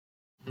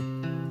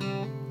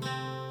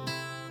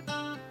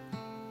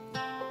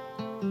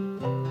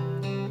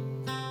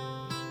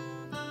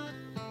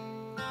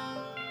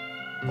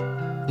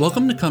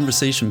Welcome to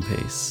Conversation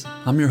Pace.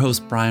 I'm your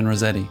host, Brian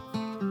Rossetti.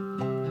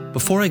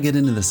 Before I get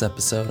into this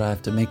episode, I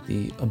have to make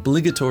the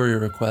obligatory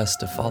request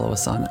to follow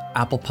us on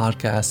Apple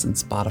Podcasts and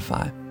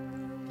Spotify.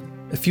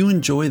 If you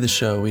enjoy the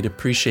show, we'd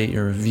appreciate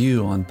your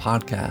review on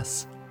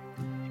podcasts.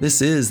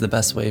 This is the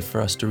best way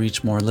for us to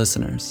reach more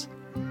listeners.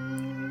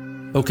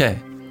 Okay,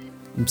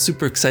 I'm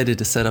super excited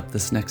to set up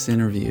this next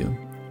interview.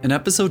 In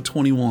episode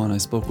 21, I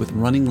spoke with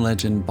running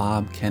legend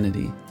Bob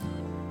Kennedy.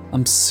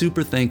 I'm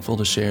super thankful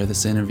to share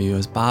this interview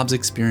as Bob's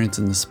experience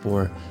in the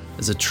sport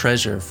is a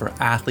treasure for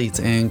athletes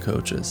and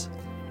coaches.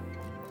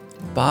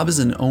 Bob is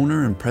an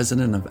owner and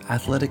president of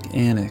Athletic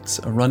Annex,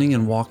 a running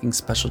and walking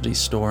specialty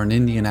store in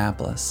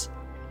Indianapolis.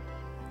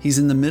 He's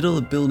in the middle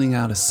of building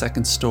out a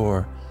second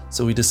store,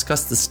 so we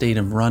discussed the state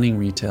of running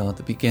retail at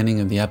the beginning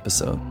of the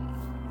episode.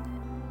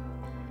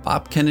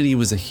 Bob Kennedy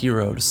was a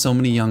hero to so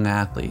many young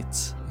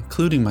athletes,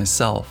 including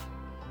myself,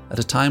 at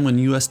a time when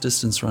U.S.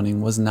 distance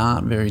running was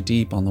not very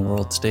deep on the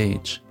world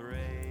stage.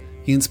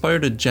 He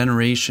inspired a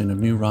generation of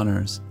new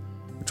runners,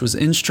 which was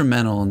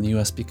instrumental in the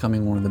U.S.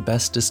 becoming one of the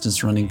best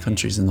distance running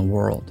countries in the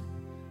world.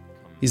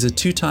 He's a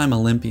two-time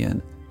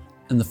Olympian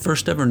and the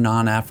first ever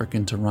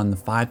non-African to run the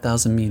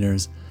 5,000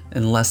 meters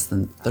in less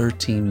than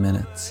 13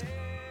 minutes.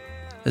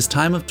 His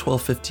time of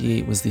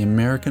 12:58 was the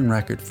American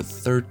record for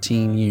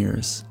 13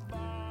 years.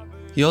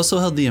 He also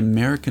held the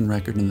American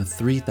record in the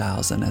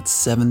 3,000 at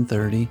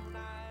 7:30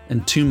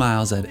 and 2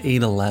 miles at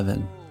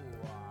 8:11.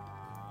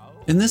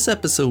 In this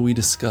episode, we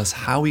discuss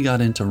how he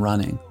got into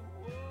running,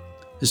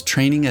 his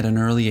training at an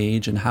early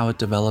age and how it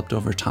developed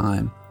over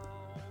time,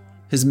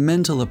 his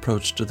mental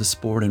approach to the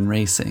sport and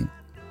racing.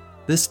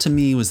 This to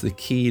me was the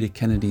key to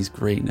Kennedy's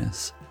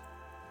greatness.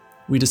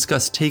 We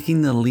discuss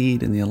taking the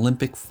lead in the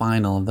Olympic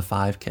final of the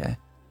 5K.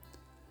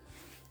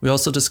 We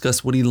also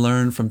discuss what he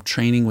learned from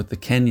training with the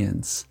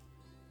Kenyans,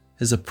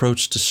 his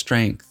approach to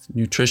strength,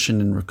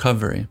 nutrition, and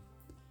recovery.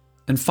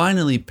 And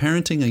finally,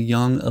 parenting a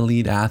young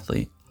elite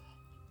athlete.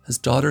 His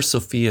daughter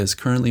Sophia is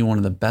currently one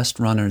of the best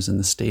runners in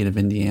the state of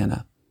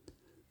Indiana.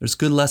 There's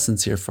good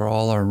lessons here for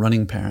all our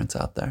running parents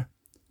out there.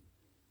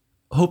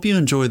 I hope you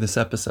enjoy this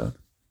episode.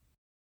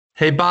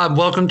 Hey Bob,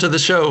 welcome to the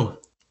show.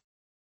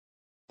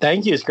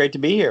 Thank you. It's great to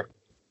be here.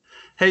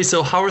 Hey,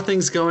 so how are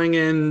things going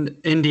in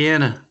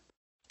Indiana?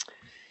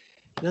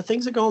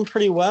 Things are going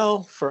pretty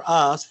well for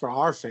us, for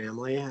our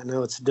family. I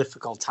know it's a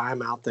difficult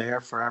time out there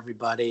for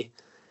everybody.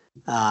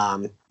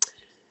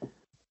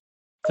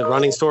 The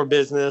running store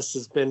business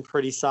has been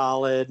pretty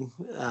solid.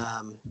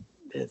 I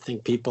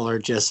think people are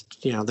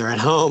just, they're at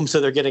home,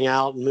 so they're getting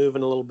out and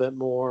moving a little bit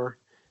more.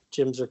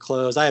 Gyms are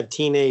closed. I have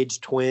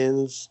teenage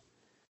twins.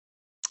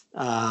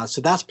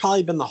 So that's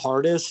probably been the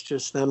hardest,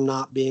 just them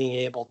not being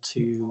able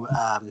to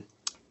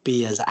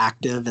be as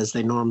active as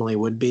they normally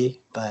would be.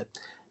 But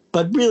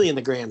really, in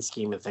the grand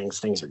scheme of things,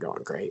 things are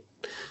going great.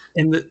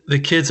 And the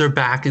kids are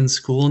back in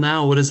school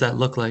now? What does that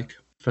look like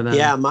for them?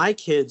 Yeah, my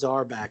kids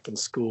are back in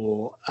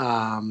school.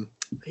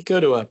 They go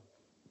to a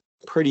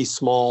pretty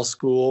small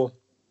school,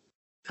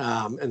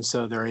 and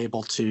so they're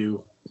able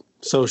to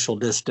social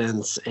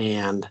distance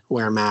and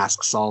wear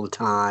masks all the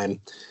time.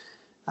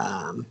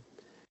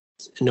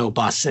 No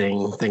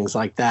busing, things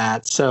like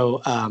that.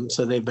 So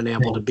they've been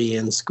able to be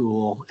in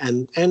school,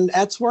 and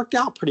that's worked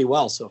out pretty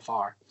well so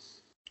far.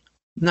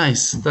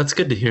 Nice. That's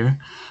good to hear.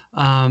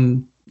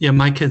 Yeah,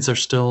 my kids are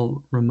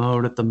still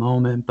remote at the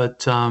moment,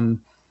 but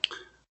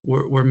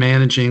we're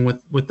managing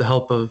with the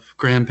help of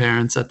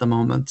grandparents at the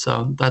moment.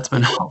 So that's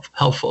been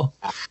helpful.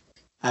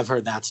 I've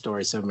heard that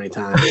story so many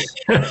times.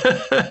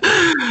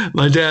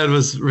 My dad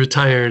was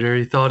retired, or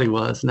he thought he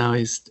was. Now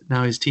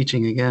he's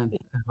teaching again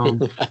at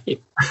home. Right.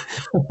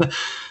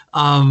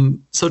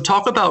 So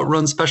talk about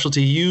Run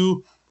Specialty.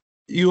 You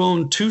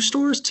own 2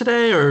 stores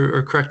today,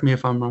 or correct me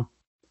if I'm wrong.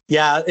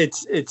 Yeah,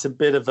 it's a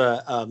bit of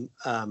a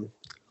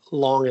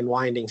long and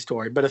winding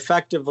story, but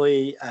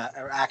effectively,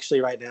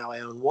 actually right now I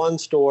own 1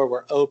 store.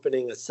 We're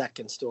opening a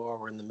second store.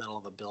 We're in the middle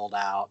of a build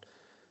out.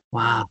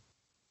 Wow.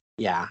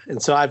 Yeah.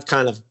 And so I've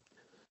kind of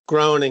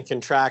grown and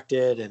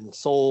contracted and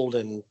sold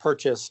and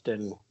purchased,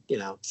 and,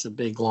 it's a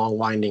big, long,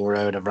 winding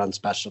road of Run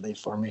Specialty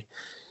for me.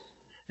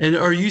 And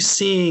are you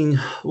seeing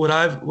what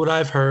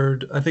I've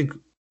heard? I think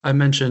I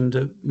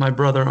mentioned my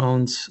brother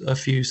owns a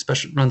few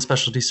Run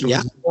Specialty stores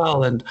as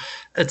well, and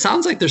it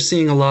sounds like they're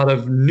seeing a lot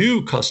of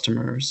new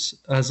customers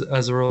as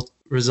a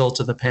result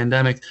of the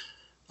pandemic.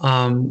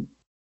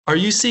 Are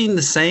you seeing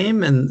the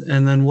same?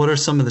 And then what are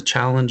some of the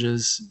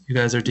challenges you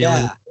guys are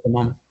dealing with at the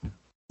moment?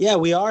 Yeah,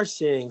 we are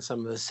seeing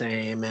some of the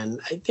same,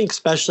 and I think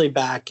especially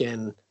back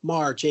in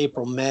March,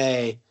 April,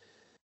 May.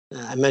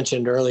 I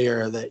mentioned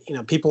earlier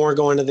that people weren't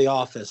going to the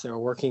office; they were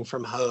working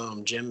from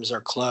home. Gyms are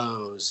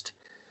closed.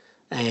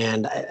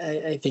 And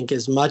I think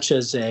as much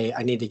as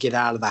I need to get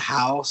out of the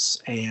house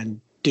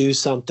and do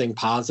something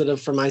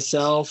positive for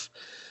myself,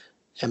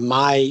 and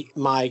my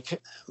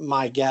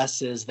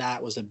guess is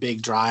that was a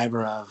big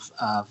driver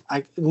of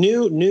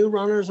new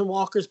runners and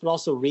walkers, but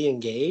also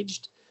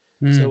re-engaged.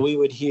 So we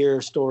would hear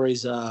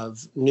stories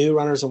of new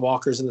runners and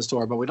walkers in the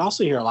store, but we'd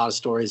also hear a lot of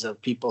stories of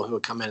people who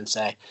would come in and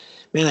say,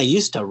 man, I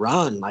used to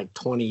run like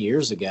 20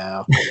 years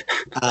ago,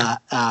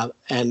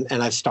 and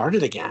I've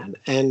started again.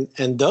 And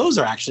those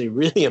are actually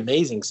really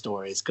amazing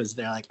stories because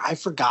they're like, I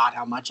forgot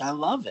how much I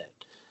love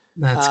it.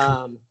 That's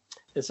cool.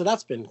 And so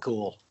that's been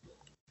cool.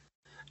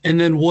 And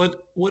then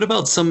what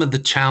about some of the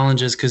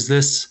challenges? Because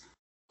this,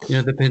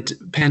 the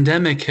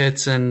pandemic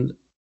hits, and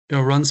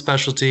Run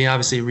Specialty,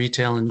 obviously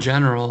retail in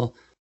general,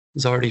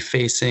 is already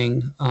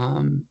facing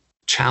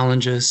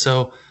challenges.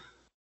 So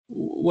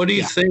what do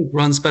you think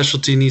Run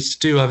Specialty needs to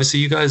do? Obviously,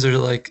 you guys are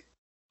like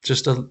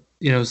just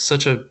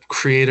such a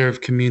creative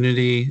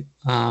community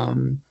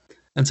and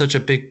such a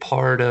big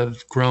part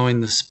of growing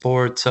the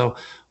sport. So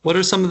what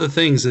are some of the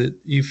things that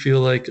you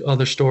feel like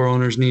other store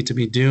owners need to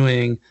be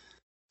doing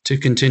to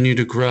continue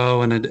to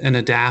grow and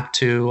adapt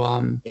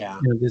to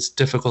this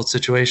difficult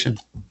situation?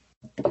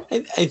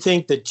 I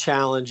think the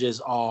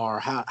challenges are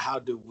how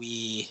do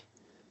we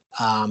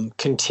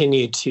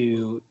continue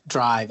to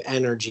drive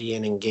energy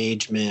and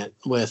engagement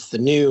with the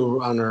new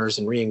runners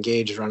and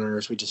re-engaged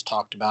runners we just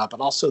talked about, but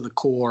also the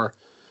core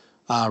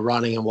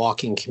running and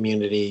walking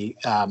community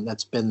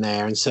that's been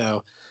there. And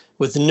so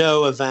with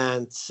no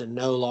events and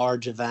no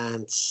large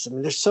events, I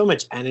mean, there's so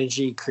much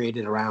energy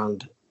created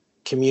around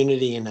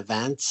community and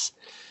events.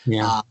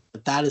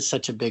 That is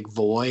such a big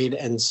void.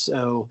 And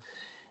so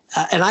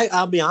and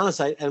I'll be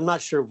honest, I'm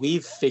not sure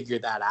we've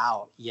figured that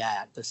out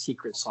yet, the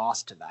secret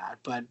sauce to that,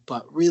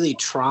 but really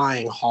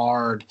trying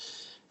hard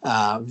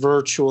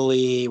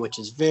virtually, which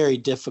is very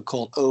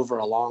difficult over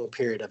a long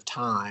period of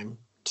time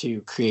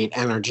to create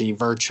energy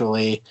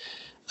virtually,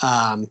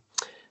 to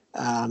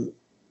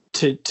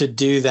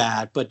do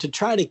that, but to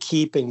try to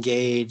keep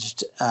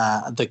engaged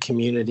the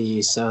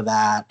community so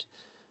that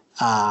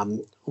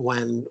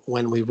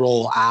when we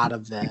roll out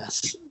of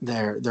this,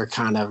 they're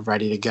kind of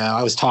ready to go.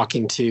 I was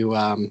talking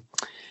to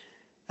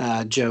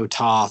Joe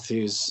Toth,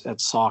 who's at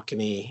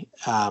Saucony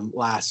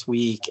last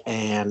week,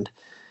 and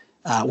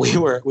we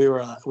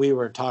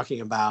were talking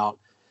about,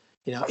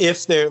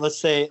 if there, let's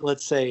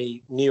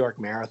say New York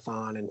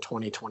Marathon in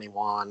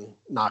 2021,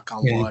 knock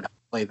on wood,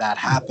 hopefully that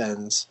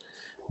happens.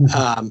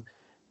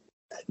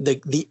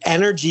 The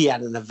energy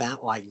at an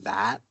event like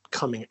that,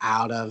 coming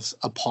out of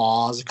a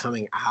pause,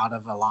 coming out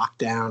of a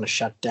lockdown, a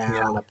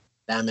shutdown, a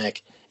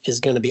pandemic, is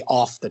going to be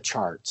off the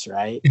charts,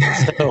 right?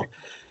 So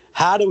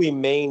how do we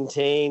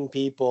maintain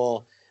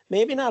people,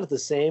 maybe not at the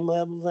same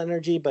level of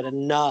energy, but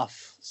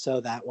enough so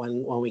that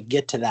when we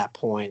get to that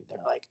point, they're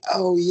like,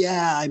 oh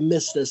yeah, I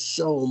miss this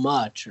so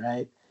much,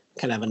 right?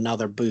 Kind of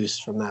another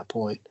boost from that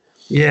point.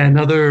 Yeah,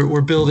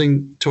 we're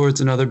building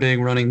towards another big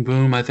running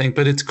boom, I think.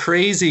 But it's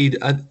crazy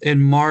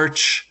in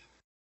March,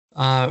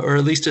 or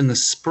at least in the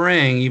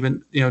spring,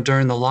 even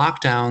during the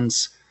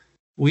lockdowns,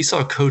 we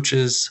saw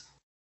coaches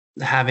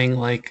having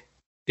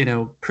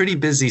pretty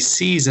busy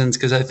seasons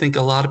because I think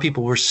a lot of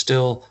people were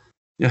still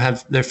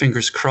have their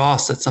fingers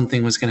crossed that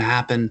something was going to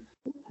happen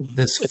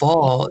this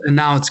fall. And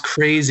now it's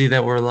crazy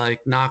that we're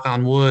like, knock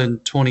on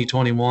wood,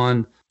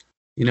 2021,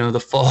 the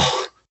fall.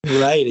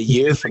 Right, a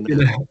year from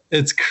now.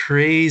 It's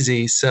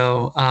crazy.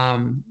 So,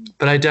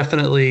 but I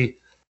definitely,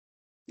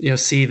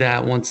 see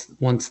that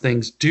once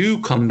things do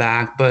come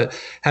back. But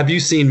have you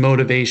seen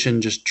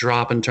motivation just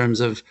drop in terms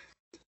of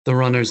the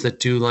runners that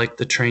do like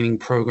the training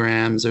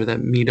programs or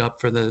that meet up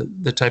for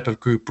the type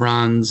of group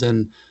runs?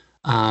 And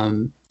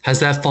has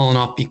that fallen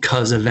off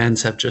because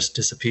events have just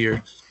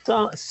disappeared?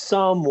 So,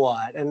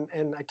 somewhat.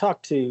 And I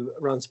talked to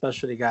Run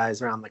Specialty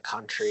guys around the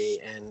country,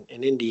 and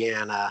in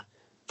Indiana,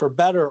 for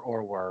better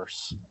or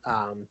worse,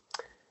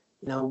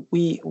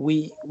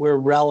 we're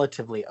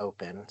relatively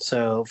open.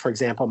 So, for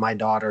example, my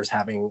daughter's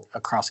having a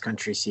cross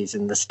country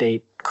season. The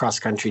state cross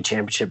country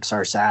championships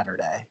are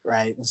Saturday,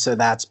 right? And so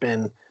that's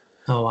been,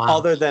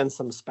 other than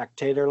some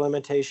spectator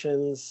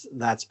limitations,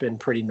 that's been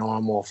pretty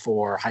normal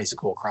for high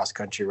school cross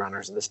country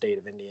runners in the state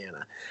of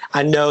Indiana.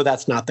 I know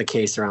that's not the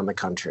case around the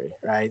country,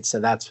 right?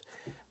 So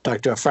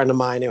talked to a friend of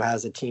mine who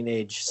has a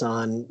teenage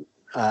son,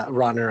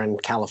 runner in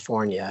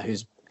California,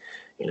 who's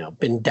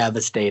been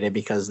devastated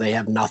because they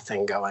have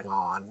nothing going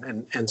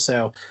on. And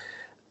so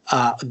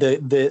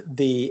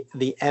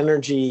the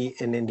energy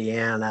in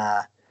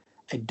Indiana,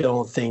 I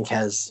don't think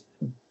has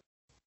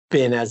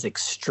been as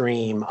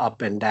extreme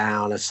up and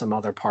down as some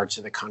other parts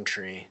of the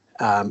country.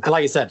 And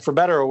like I said, for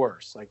better or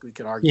worse, like we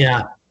could argue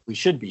that we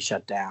should be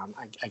shut down.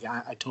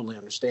 I totally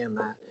understand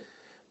that.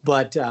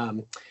 But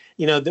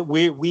that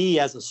we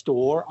as a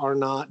store are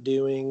not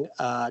doing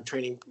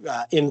training,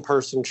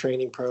 in-person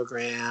training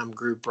program,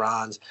 group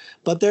runs,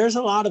 but there's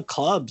a lot of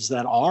clubs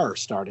that are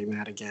starting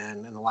that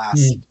again in the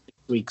last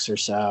weeks or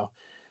so.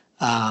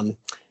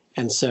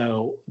 And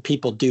so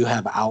people do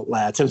have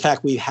outlets. In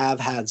fact, we have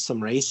had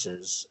some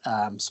races,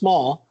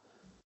 small,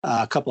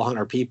 a couple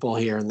hundred people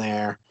here and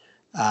there,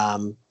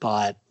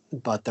 but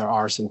there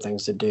are some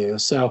things to do.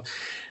 So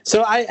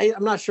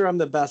I'm not sure I'm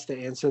the best to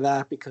answer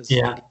that because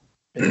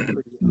it's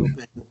pretty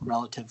open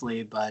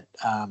relatively, but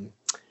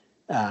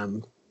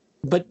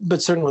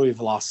but certainly we've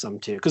lost some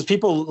too, because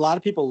a lot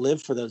of people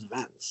live for those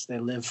events. They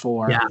live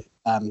for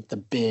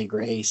the big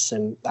race,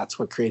 and that's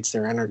what creates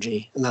their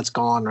energy, and that's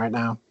gone right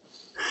now.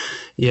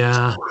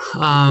 Yeah.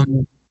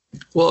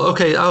 Well,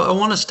 okay. I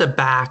want to step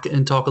back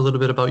and talk a little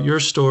bit about your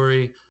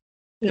story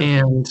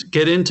and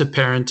get into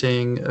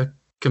parenting a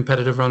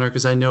competitive runner,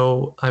 because I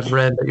know I've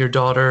read that your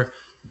daughter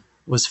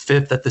was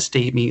 5th at the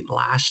state meet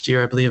last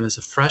year, I believe, as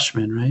a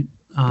freshman, right?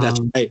 That's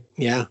right.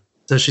 Yeah.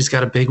 So she's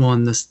got a big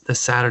one this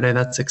Saturday.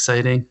 That's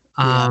exciting.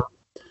 Yeah.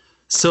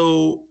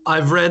 So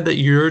I've read that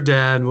your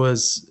dad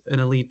was an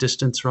elite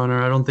distance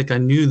runner. I don't think I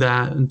knew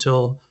that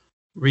until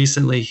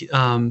recently,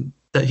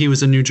 that he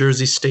was a New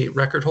Jersey state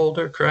record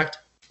holder, correct?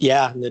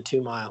 Yeah, in the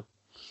 2 mile.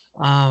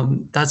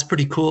 That's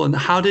pretty cool. And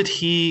how did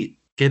he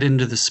get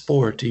into the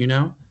sport? Do you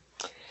know?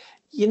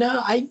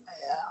 I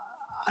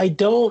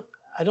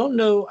don't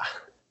know.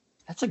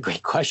 That's a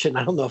great question.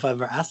 I don't know if I've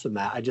ever asked him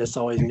that. I just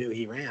always knew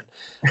he ran.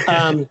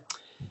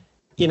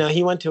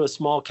 He went to a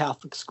small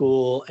Catholic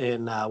school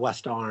in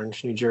West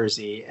Orange, New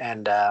Jersey,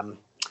 and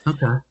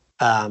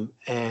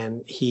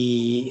and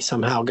he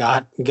somehow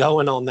got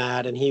going on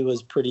that, and he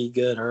was pretty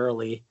good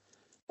early.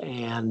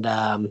 And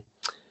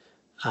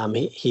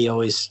he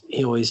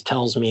always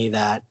tells me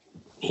that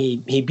he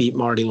beat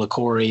Marty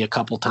LaCouri a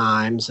couple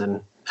times,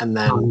 and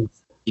then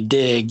you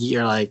dig,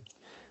 you're like,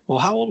 well,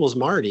 how old was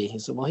Marty? He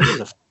said, well, he was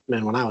a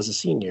freshman when I was a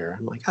senior.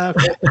 I'm like,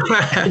 okay.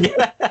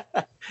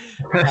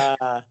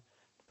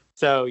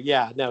 So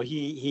yeah, no,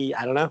 he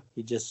I don't know.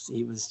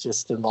 He was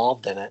just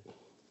involved in it.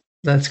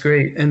 That's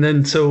great. And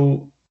then,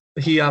 so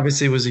he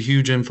obviously was a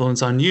huge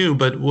influence on you,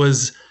 but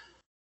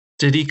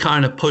did he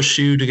kind of push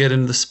you to get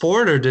into the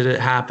sport, or did it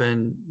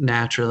happen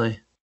naturally?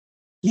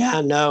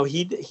 Yeah, no,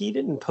 he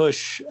didn't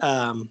push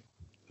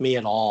me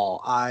at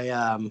all.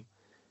 I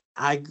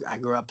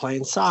grew up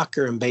playing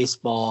soccer and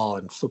baseball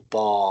and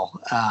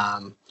football,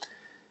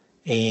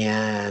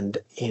 and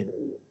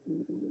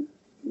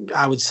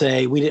I would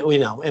say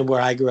and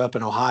where I grew up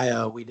in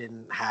Ohio, we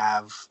didn't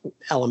have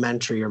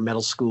elementary or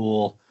middle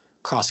school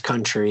cross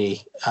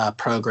country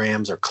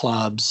programs or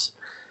clubs.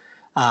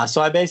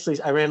 So I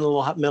ran a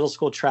little middle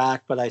school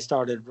track, but I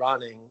started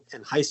running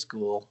in high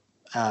school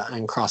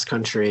in cross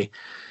country,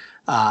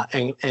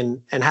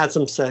 and had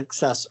some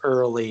success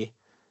early.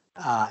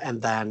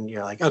 And then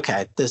you're like,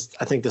 okay,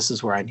 I think this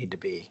is where I need to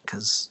be,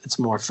 because it's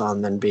more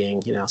fun than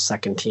being,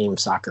 second team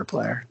soccer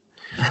player.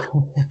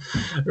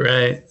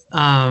 Right.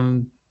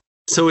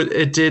 So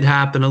it did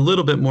happen a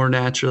little bit more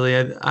naturally.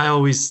 I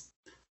always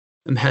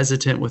am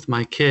hesitant with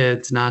my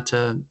kids not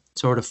to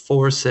sort of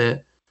force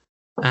it.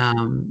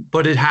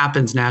 But it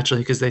happens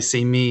naturally because they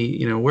see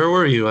me, where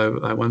were you?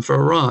 I went for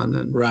a run.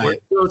 And right. Where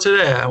did you go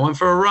today? I went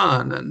for a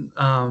run. And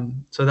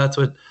so that's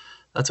what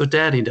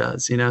daddy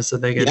does, so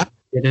they get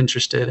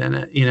interested in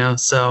it,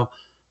 so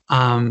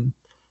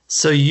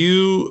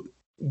you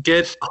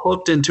get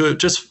hooked into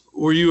it.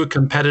 Were you a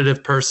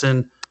competitive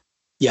person?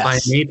 Yes. By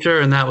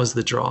nature, and that was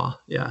the draw?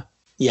 Yeah.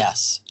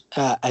 Yes.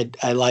 I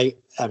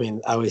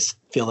always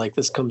feel like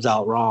this comes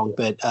out wrong,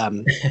 but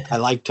I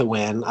like to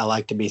win. I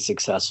like to be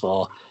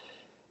successful.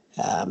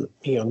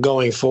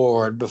 Going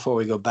forward, before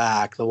we go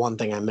back, the one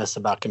thing I miss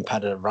about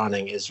competitive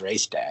running is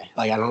race day.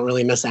 Like, I don't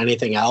really miss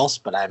anything else,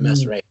 but I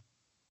miss race.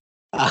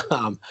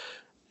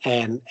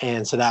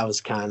 And so that was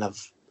kind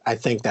of, I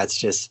think that's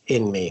just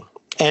in me.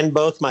 And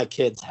both my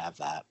kids have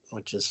that,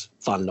 which is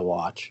fun to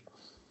watch.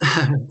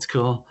 That's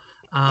cool.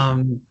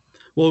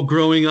 Well,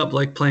 growing up,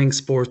 like playing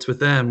sports with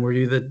them, were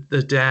you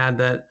the dad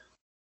that,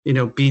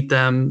 beat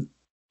them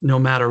no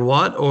matter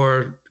what,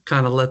 or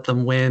kind of let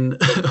them win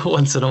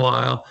once in a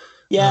while?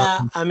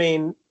 Yeah.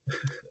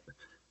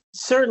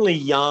 Certainly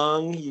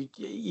young,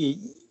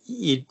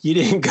 you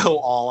didn't go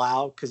all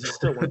out, because you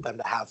still want them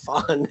to have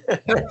fun.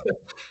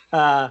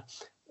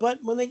 But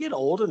when they get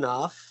old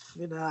enough,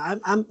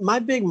 my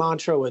big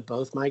mantra with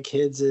both my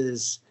kids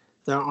is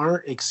there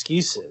aren't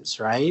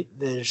excuses, right?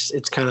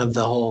 It's kind of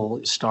the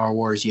whole Star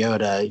Wars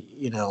Yoda,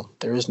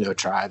 there is no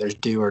try, there's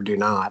do or do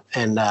not.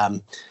 And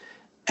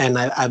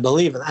I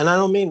believe it. And I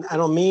don't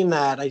mean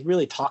that. I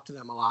really talk to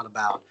them a lot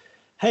about,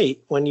 hey,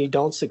 when you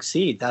don't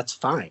succeed, that's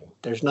fine.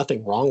 There's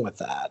nothing wrong with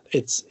that.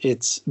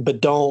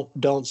 But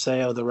don't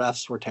say, oh, the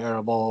refs were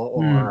terrible,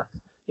 or,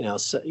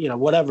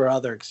 whatever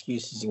other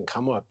excuses you can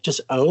come up,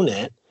 just own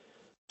it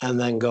and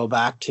then go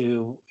back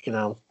to,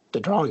 the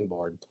drawing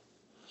board.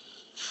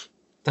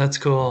 That's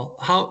cool.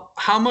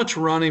 How much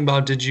running,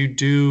 Bob, did you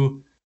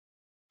do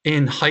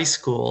in high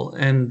school?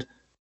 And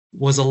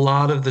was a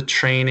lot of the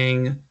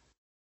training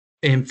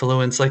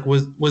influence, like,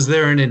 was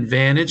there an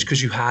advantage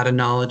because you had a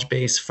knowledge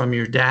base from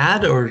your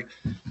dad, or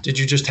did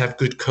you just have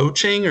good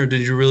coaching, or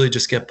did you really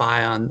just get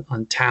by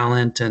on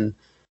talent and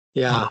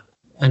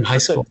in high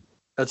school?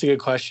 That's a good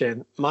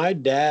question. My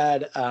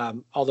dad,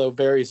 although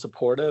very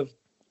supportive,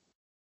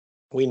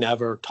 we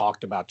never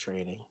talked about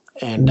training.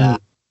 And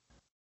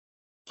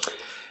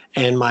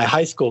my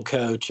high school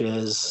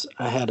coaches,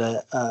 I had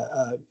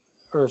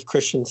Irv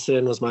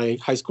Christensen was my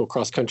high school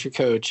cross country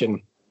coach,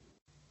 and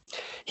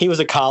he was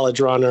a college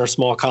runner, a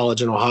small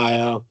college in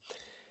Ohio.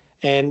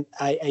 And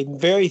I'm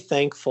very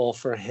thankful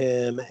for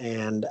him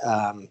and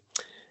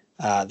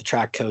the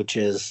track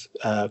coaches,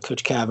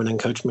 Coach Cavan and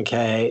Coach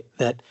McKay,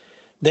 that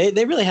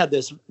they really had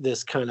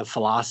this kind of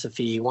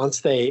philosophy.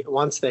 Once they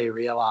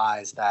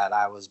realized that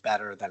I was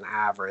better than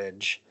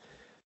average,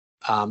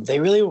 they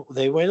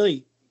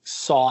really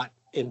sought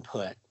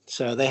input.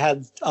 So they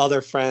had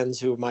other friends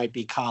who might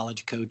be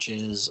college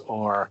coaches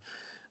or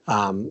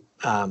kind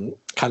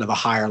of a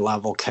higher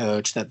level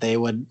coach that they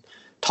would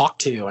talk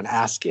to and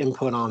ask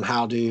input on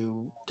how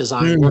to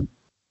design work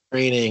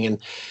training,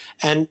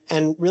 and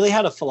really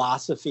had a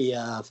philosophy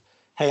of,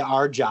 hey,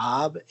 our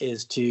job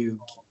is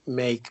to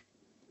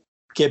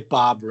get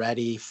Bob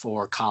ready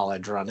for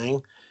college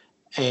running.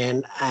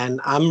 And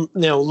I'm,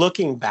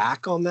 looking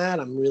back on that,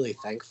 I'm really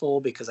thankful,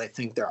 because I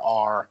think there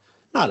are,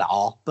 not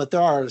all, but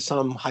there are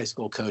some high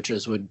school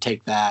coaches would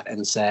take that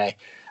and say,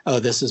 oh,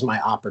 this is my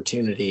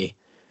opportunity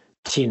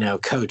to,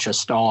 coach a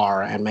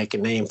star and make a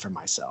name for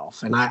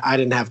myself. And I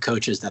didn't have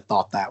coaches that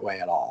thought that way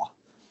at all.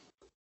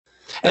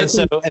 And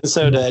so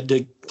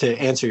to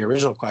answer your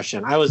original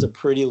question, I was a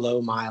pretty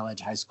low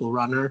mileage high school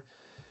runner,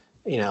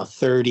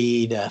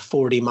 30 to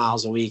 40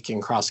 miles a week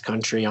in cross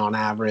country on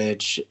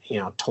average,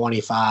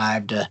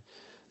 25 to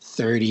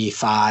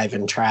 35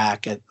 in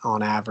track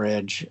on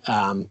average.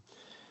 And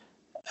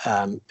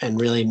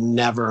really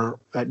never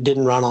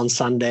didn't run on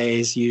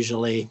Sundays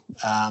usually,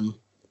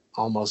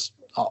 almost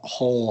a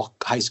whole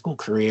high school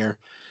career.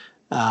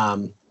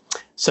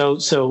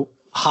 So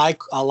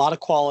a lot of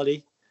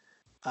quality,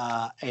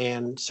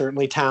 and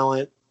certainly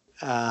talent.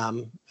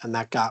 And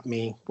that got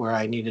me where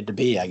I needed to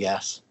be, I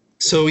guess.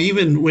 So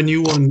even when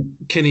you won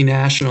Kinney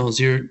Nationals,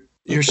 you're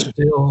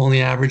still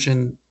only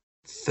averaging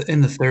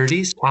in the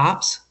 30s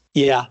tops?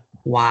 Yeah.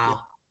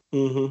 Wow. Yeah.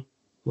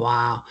 Mm-hmm.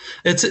 Wow.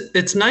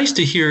 It's nice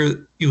to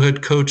hear you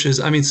had coaches.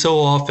 I mean, so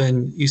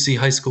often you see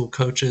high school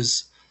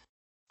coaches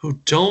who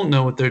don't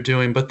know what they're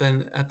doing, but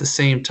then at the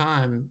same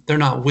time, they're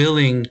not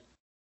willing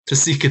to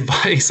seek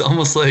advice,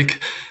 almost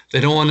like they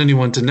don't want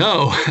anyone to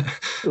know.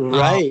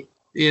 Right.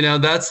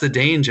 That's the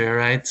danger,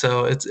 right?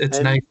 So it's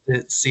nice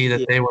to see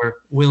that they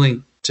were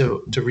willing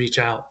to reach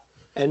out.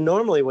 And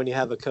normally when you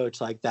have a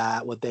coach like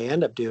that, what they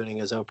end up doing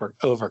is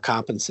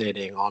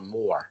overcompensating on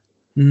more.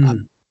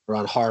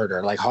 Run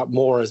harder, like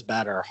more is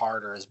better,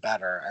 harder is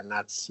better, and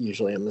that's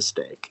usually a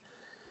mistake.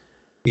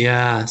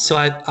 Yeah. So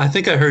I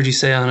think I heard you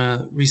say on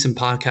a recent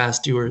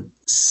podcast you were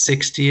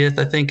 60th,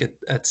 I think,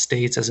 at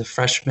states as a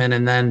freshman,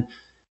 and then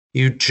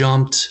you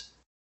jumped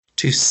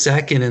to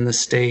second in the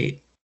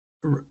state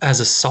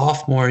as a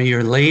sophomore a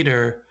year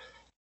later.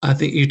 I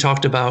think you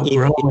talked about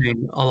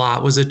growing a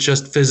lot. Was it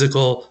just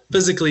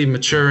physically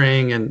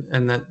maturing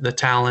and the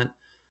talent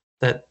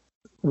that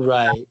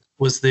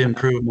was the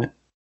improvement?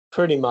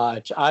 Pretty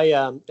much. I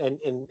and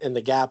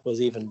the gap was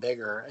even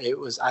bigger.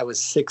 I was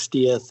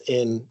 60th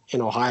in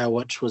Ohio,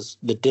 which was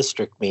the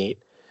district meet.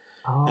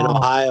 And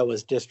Ohio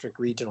was district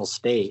regional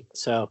state.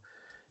 So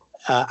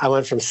I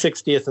went from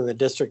 60th in the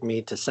district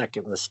meet to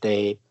second in the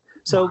state.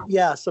 So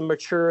yeah, some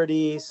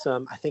maturity,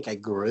 I think I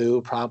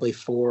grew probably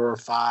 4 or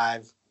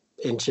 5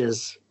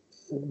 inches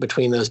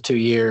between those 2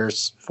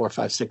 years, 4,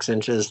 5, 6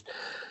 inches.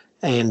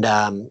 And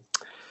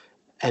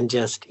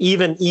just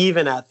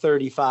even at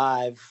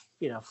 35,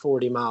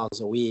 40 miles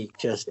a week,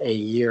 just a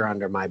year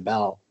under my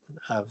belt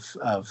of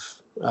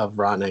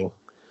running.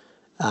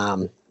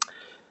 And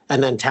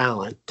then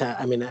talent.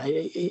 Talent.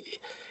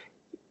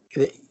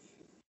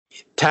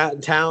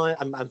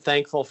 I'm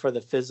thankful for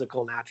the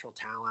physical, natural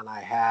talent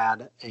I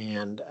had.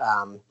 And,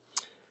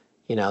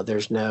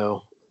 there's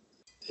no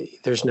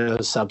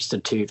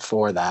substitute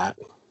for that.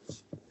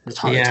 It's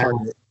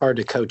hard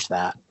to coach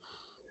that.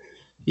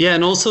 Yeah.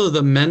 And also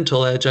the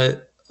mental edge.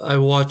 I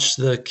watched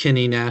the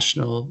Kinney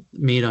National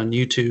meet on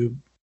YouTube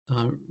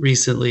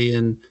recently,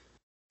 and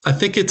I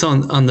think it's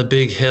on the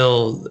big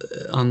hill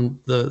on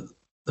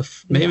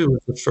maybe it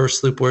was the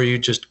first loop where you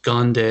just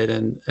gunned it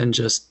and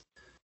just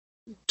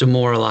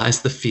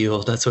demoralized the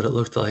field. That's what it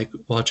looked like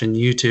watching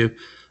YouTube.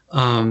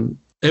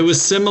 It was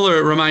similar.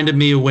 It reminded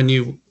me of when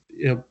you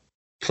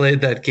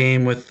played that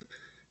game with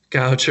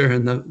Goucher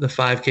and the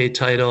 5K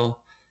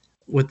title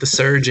with the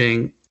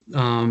surging,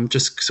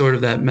 just sort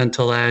of that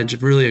mental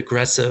edge, really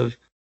aggressive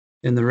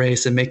in the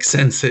race. It makes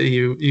sense that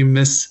you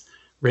miss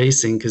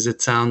racing because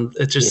it seemed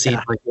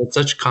like you had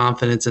such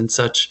confidence and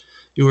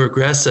you were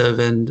aggressive,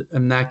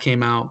 and that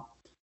came out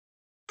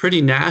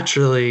pretty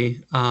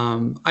naturally.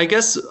 I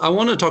guess I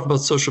want to talk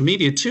about social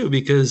media too,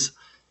 because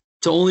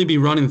to only be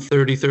running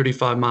 30,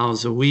 35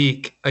 miles a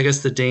week, I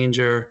guess the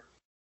danger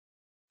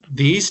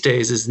these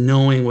days is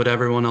knowing what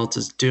everyone else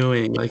is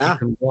doing. Like you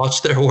can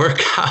watch their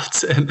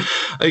workouts, and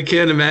I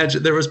can't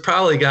imagine there was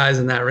probably guys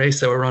in that race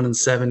that were running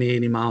 70,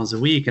 80 miles a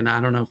week. And I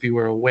don't know if you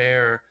were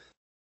aware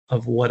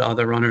of what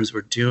other runners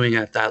were doing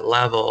at that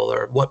level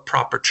or what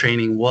proper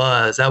training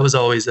was. That was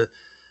always a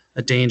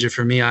danger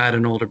for me. I had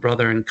an older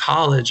brother in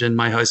college, and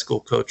my high school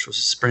coach was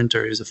a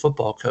sprinter. He was a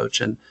football coach.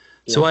 And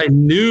so I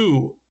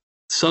knew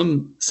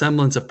some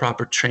semblance of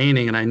proper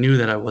training, and I knew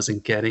that I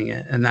wasn't getting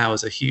it. And that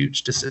was a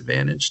huge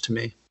disadvantage to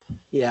me.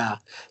 Yeah.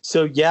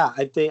 So yeah,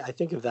 I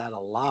think of that a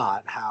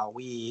lot. How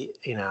we,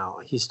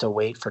 used to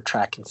wait for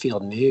track and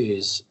field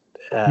news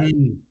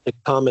to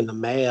come in the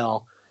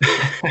mail to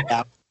find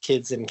out what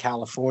kids in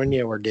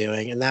California were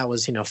doing, and that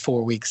was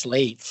 4 weeks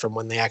late from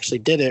when they actually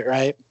did it,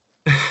 right?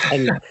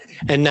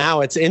 And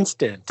now it's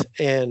instant.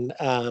 And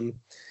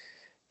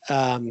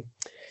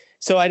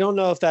so I don't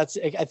know if that's.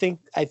 I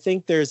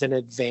think there's an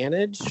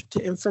advantage to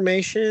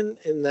information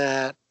in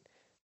that.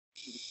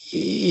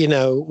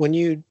 When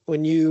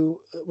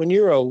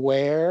you're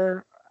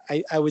aware,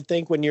 I would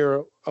think when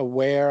you're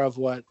aware of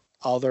what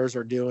others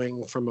are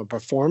doing from a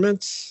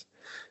performance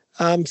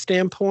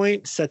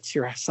standpoint, sets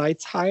your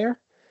sights higher.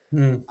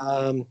 And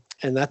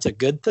that's a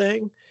good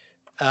thing.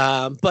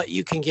 But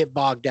you can get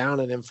bogged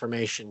down in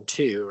information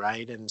too,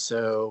 right? And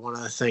so one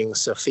of the things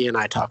Sophia and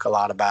I talk a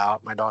lot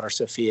about, my daughter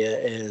Sophia,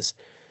 is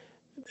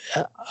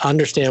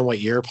understand what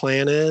your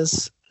plan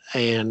is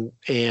and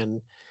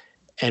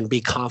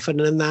be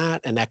confident in that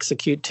and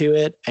execute to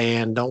it,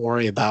 and don't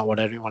worry about what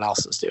everyone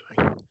else is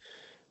doing.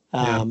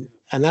 And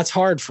that's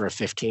hard for a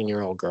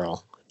 15-year-old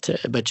girl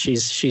but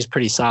she's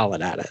pretty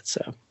solid at it.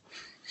 So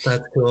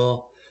that's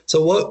cool.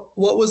 So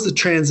what was the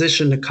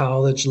transition to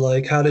college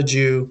like? How did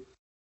you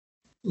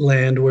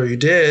land where you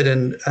did?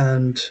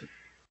 And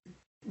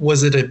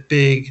was it a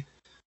big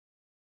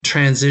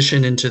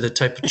transition into the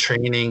type of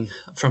training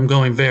from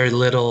going very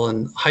little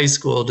in high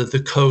school? Did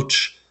the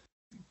coach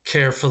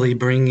carefully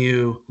bring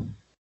you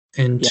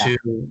into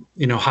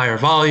higher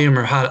volume,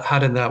 or how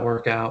did that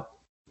work out?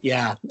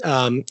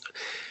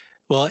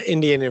 Well,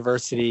 Indiana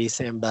University,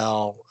 Sam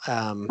Bell,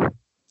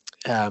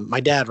 my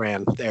dad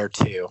ran there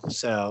too,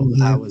 so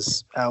I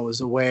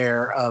was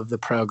aware of the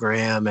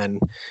program.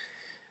 And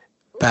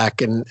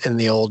back in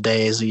the old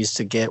days, we used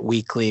to get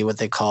weekly what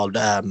they called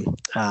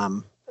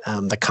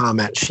the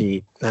comment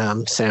sheet.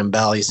 Sam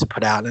Bell used to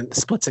put out in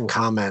splits and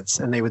comments,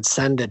 and they would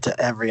send it to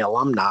every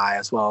alumni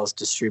as well as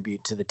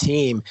distribute to the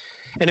team.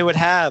 And it would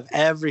have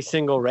every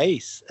single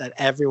race that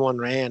everyone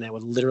ran. It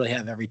would literally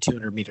have every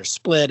 200-meter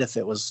split if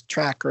it was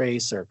track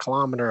race, or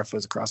kilometer if it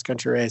was a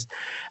cross-country race.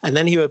 And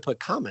then he would put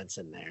comments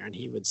in there, and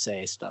he would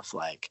say stuff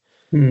like,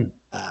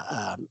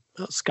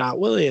 Scott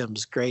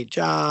Williams, great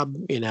job.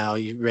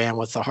 You ran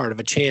with the heart of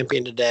a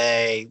champion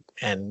today.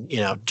 And,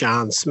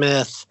 John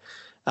Smith,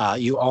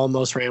 you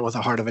almost ran with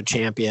the heart of a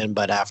champion,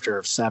 but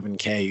after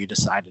 7K, you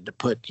decided to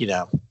put,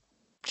 to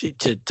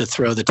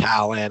throw the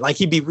towel in. Like,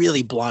 he'd be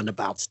really blunt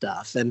about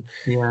stuff. And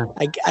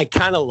I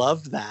kind of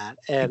loved that.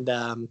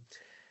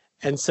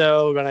 And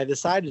so when I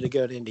decided to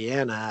go to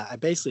Indiana, I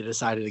basically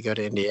decided to go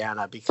to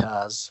Indiana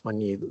because when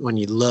you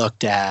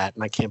looked at,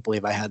 and I can't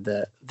believe I had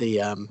the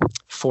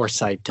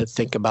foresight to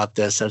think about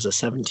this as a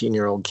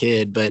 17-year-old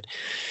kid, but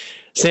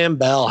Sam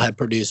Bell had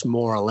produced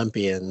more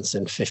Olympians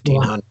in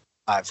 1,500,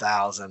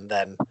 5,000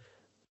 than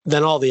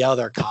all the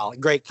other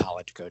great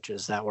college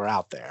coaches that were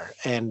out there.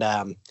 And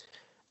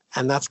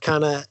that's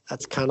kind of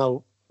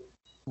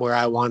where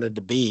I wanted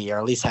to be, or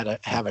at least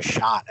have a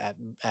shot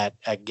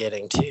at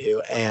getting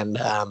to. And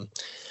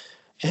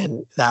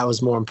that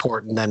was more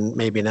important than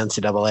maybe an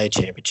NCAA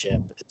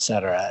championship, et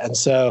cetera. And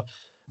so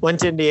went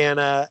to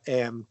Indiana,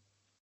 and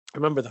I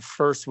remember the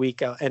first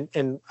week,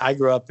 and I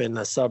grew up in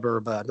a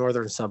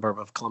northern suburb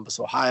of Columbus,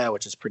 Ohio,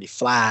 which is pretty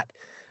flat.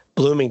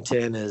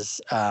 Bloomington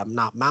is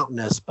not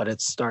mountainous, but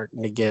it's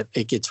starting to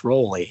gets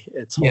rolly.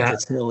 It's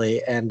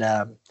hilly. And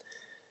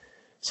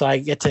so I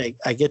get to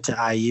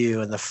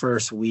IU, and the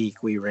first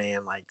week we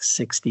ran like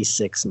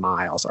 66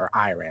 miles, or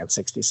I ran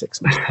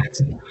 66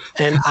 miles.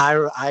 And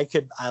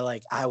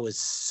I was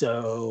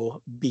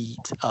so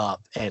beat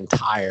up and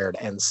tired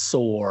and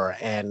sore,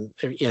 and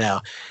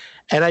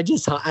and I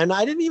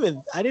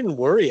didn't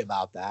worry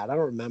about that. I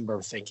don't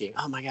remember thinking,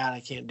 oh my God, I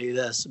can't do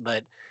this.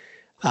 But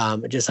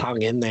it just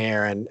hung in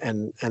there, and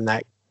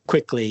that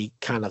quickly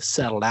kind of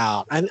settled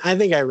out. I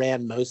think I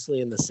ran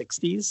mostly in the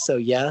 60s. So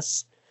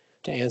yes,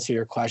 to answer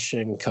your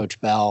question, Coach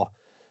Bell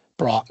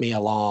brought me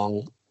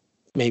along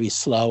maybe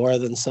slower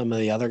than some of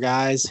the other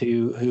guys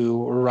who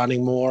were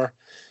running more.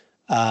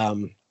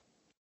 And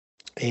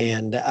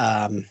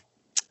then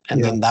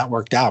that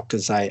worked out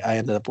because I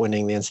ended up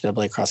winning the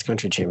NCAA cross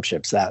country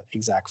championships that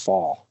exact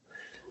fall.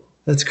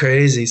 That's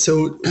crazy.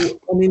 So,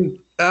 I mean,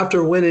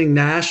 after winning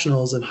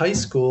nationals in high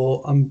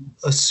school, I'm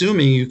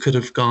assuming you could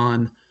have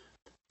gone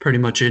pretty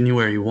much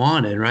anywhere you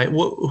wanted, right?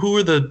 Who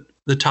were the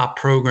top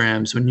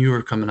programs when you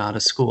were coming out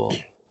of school?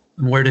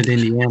 And where did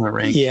Indiana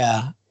rank?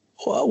 Yeah.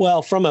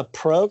 Well, from a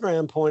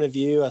program point of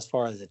view, as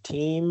far as a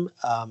team,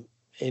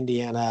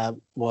 Indiana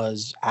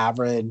was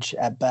average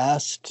at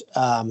best.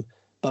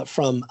 But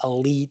from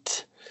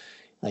elite,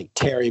 like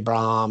Terry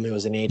Brom, who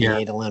was an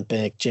 88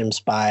 Olympic, Jim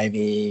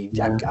Spivey,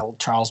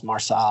 Charles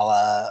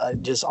Marsala,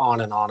 just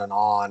on and on and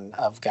on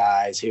of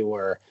guys who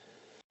were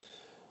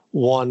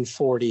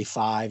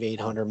 145,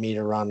 800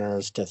 meter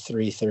runners to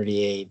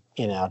 338,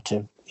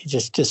 to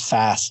just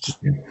fast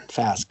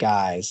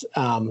guys.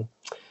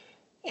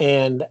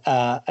 And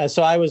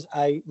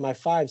so my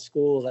 5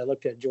 schools, I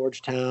looked at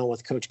Georgetown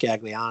with Coach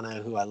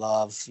Gagliano, who I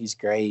love. He's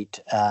great.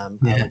 I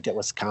looked at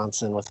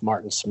Wisconsin with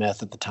Martin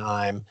Smith at the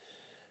time.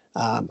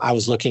 I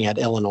was looking at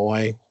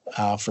Illinois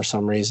for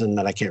some reason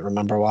that I can't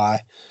remember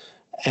why.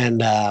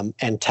 And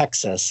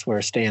Texas,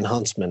 where Stan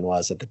Huntsman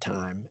was at the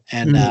time.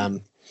 And,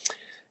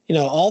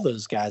 all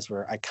those guys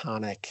were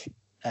iconic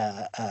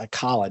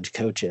college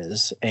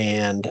coaches.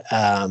 And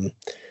I'm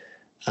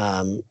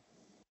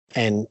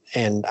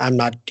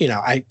not,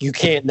 you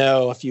can't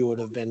know if you would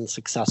have been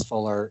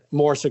successful or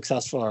more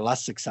successful or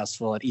less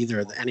successful at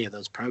any of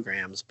those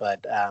programs,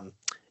 but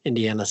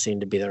Indiana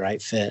seemed to be the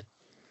right fit.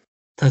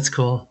 That's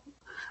cool.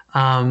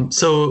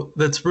 So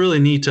that's really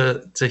neat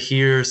to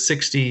hear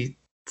 60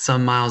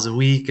 some miles a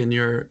week and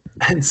you're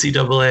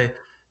NCAA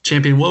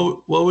champion.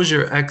 What was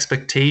your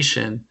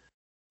expectation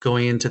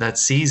going into that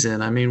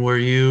season? I mean, were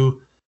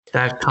you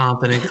that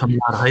confident coming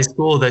out of high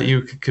school that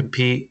you could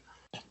compete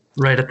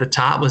right at the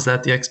top? Was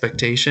that the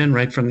expectation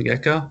right from the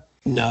get-go?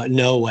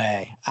 No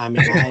way. I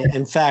mean,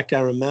 in fact, I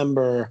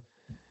remember,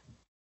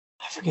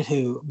 I forget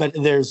who, but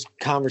there's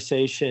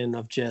conversation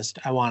of just,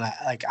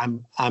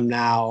 I'm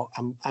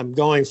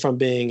going from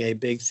being a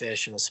big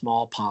fish in a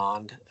small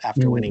pond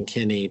after winning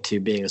Kinney to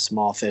being a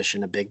small fish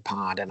in a big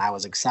pond. And I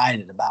was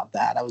excited about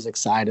that. I was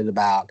excited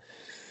about,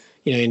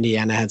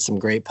 Indiana had some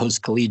great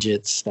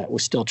post-collegiates that were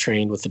still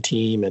trained with the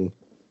team, and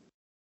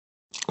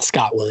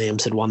Scott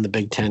Williams had won the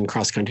Big Ten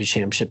cross-country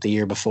championship the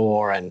year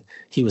before, and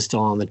he was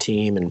still on the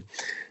team. And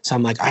so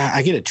I'm like,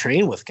 I get to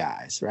train with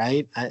guys,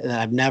 right?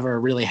 I've never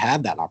really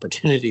had that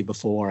opportunity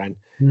before, and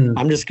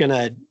I'm just going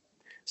to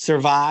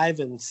survive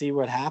and see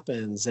what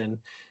happens.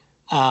 And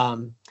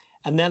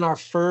then our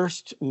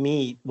first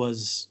meet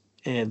was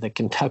the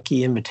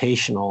Kentucky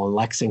Invitational in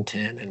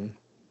Lexington, and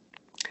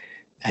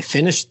I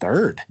finished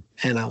third.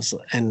 And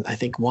I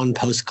think one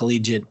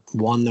post-collegiate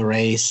won the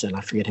race, and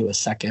I forget who was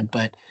second,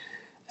 but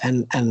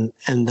And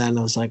then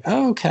I was like,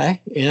 oh,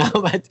 okay.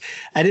 But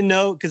I didn't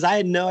know, because I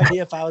had no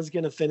idea if I was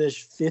going to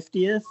finish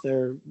 50th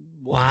or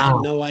what. Wow. I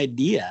had no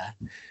idea,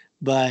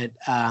 but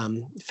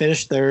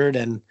finished third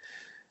and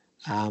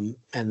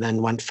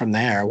then went from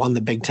there. Won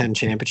the Big Ten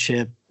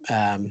championship.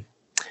 I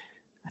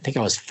think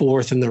I was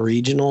fourth in the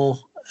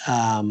regional.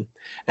 And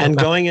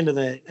going into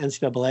the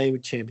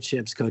NCAA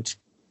championships, Coach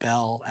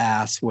Bell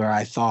asked where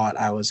I thought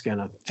I was going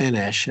to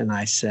finish, and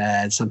I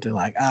said something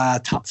like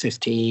top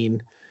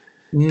 15.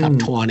 Top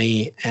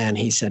 20, and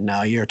he said,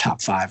 no, you're a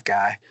top 5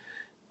 guy.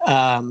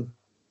 And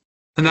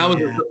that was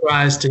a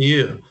surprise to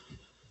you.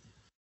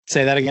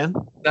 Say that again?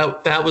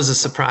 That was a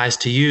surprise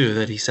to you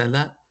that he said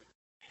that?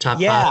 Top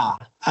 5? Yeah.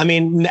 I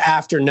mean,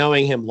 after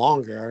knowing him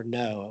longer,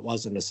 no, it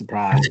wasn't a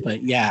surprise.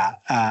 But yeah,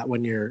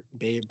 when you're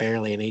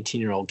barely an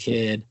 18-year-old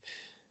kid,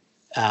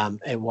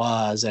 it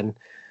was. And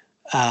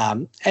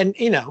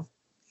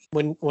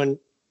when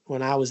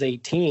I was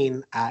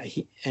 18,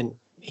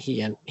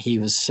 he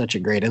was such a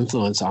great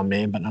influence on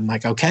me, but I'm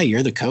like, okay,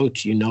 you're the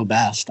coach, you know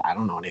best. I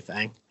don't know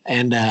anything.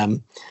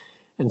 And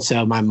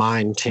so my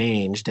mind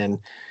changed. And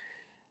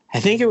I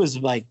think it was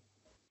like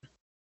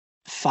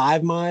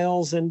 5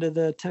 miles into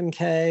the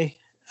 10K.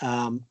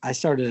 I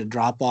started to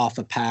drop off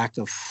a pack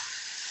of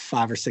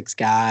 5 or 6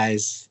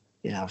 guys,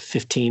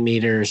 15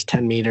 meters,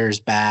 10 meters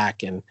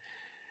back. And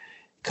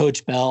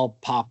Coach Bell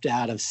popped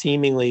out of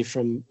seemingly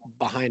from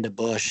behind a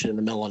bush in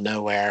the middle of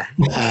nowhere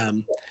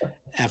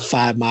at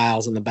 5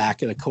 miles in the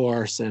back of the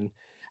course. And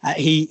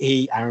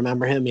I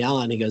remember him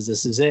yelling, he goes,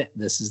 this is it.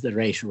 This is the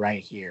race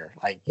right here.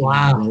 Like,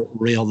 wow.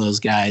 Reel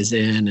those guys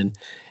in.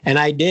 And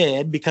I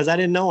did, because I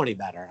didn't know any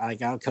better.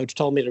 Coach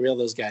told me to reel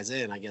those guys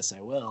in. I guess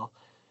I will.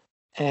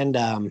 And,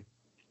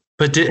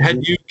 but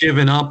had you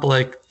given up?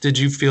 Like, did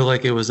you feel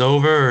like it was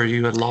over, or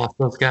you had lost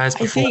those guys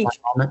before that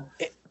moment?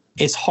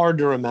 It's hard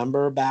to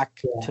remember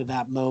back to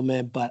that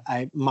moment, but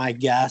my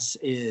guess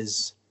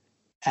is,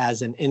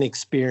 as an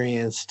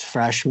inexperienced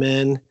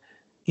freshman,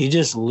 you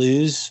just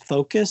lose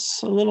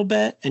focus a little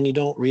bit and you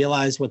don't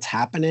realize what's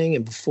happening.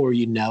 And before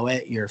you know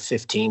it, you're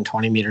 15,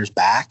 20 meters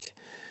back.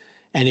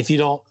 And if you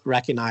don't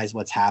recognize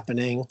what's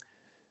happening,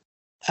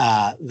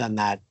 then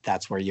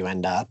that's where you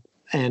end up.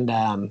 And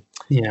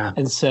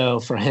and so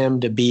for him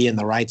to be in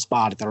the right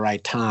spot at the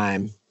right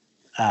time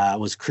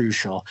was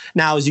crucial.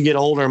 Now, as you get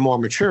older and more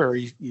mature,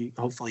 you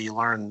hopefully you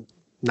learn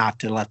not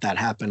to let that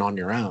happen on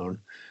your own,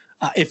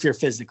 if you're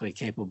physically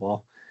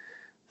capable.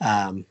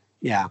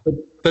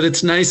 But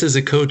it's nice as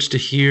a coach to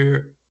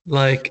hear,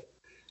 like,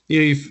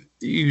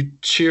 you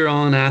cheer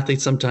on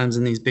athletes sometimes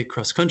in these big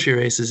cross country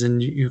races,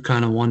 and you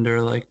kind of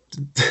wonder, like,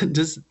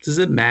 does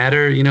it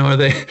matter?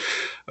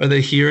 Are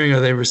they hearing? Are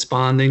they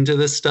responding to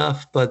this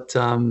stuff? But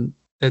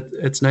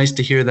it's nice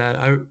to hear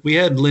that. We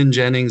had Lynn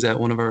Jennings at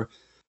one of our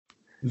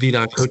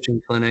VDOT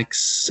coaching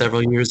clinics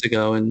several years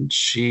ago, and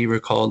she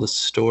recalled a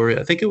story.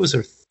 I think it was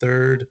her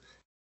 3rd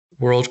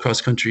world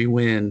cross country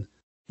win.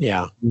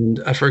 Yeah.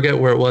 And I forget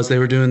where it was. They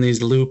were doing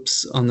these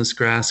loops on this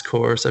grass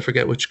course. I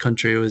forget which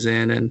country it was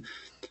in. And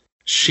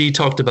she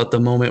talked about the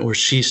moment where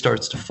she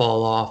starts to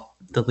fall off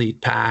the lead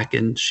pack,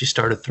 and she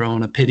started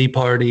throwing a pity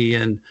party.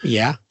 And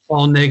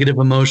all negative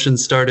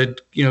emotions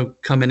started,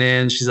 coming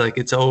in. She's like,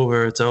 it's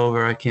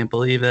over. I can't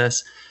believe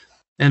this.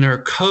 And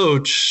her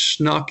coach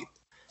snuck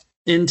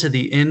into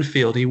the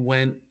infield. He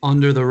went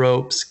under the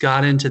ropes,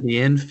 got into the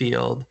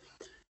infield,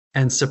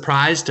 and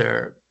surprised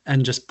her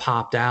and just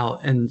popped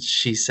out. And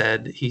she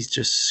said he's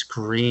just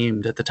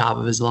screamed at the top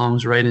of his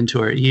lungs right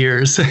into her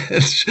ears.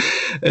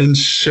 And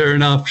sure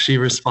enough, she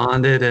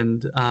responded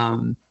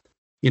and,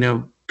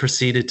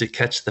 proceeded to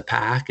catch the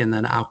pack and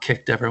then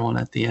outkicked everyone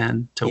at the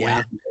end to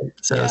win.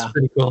 So it's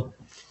pretty cool.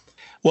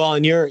 Well,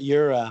 and you're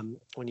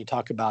when you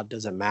talk about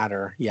does it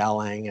matter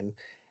yelling, and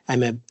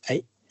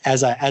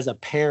as a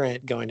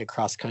parent going to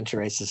cross country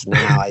races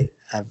now,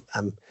 I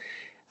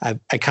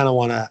kind of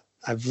want to.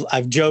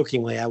 I've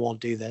jokingly, I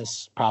won't do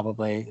this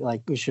probably,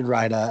 like we should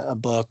write a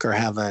book or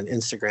have an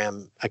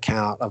Instagram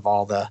account of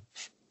all the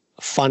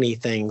funny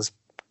things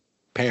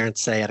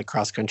parents say at a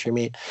cross country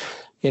meet,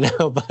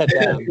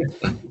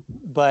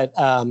 but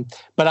I'm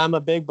a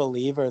big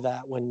believer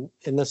that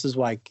and this is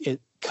why it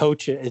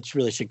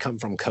really should come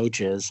from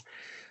coaches.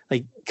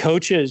 Like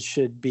coaches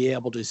should be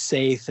able to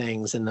say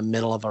things in the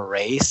middle of a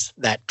race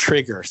that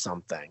trigger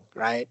something,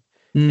 right?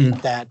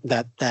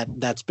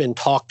 That's been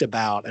talked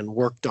about and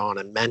worked on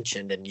and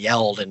mentioned and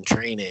yelled in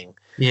training.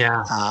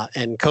 Yeah.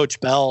 And Coach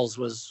Bell's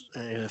was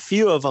a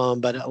few of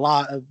them, but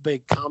a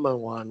big common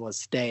one was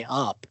stay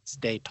up,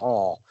 stay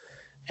tall.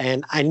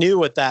 And I knew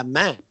what that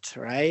meant,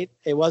 right?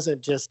 It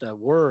wasn't just a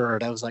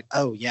word. I was like,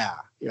 oh yeah,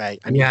 right.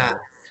 I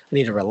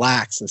need to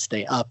relax and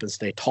stay up and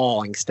stay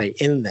tall and stay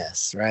in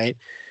this, right?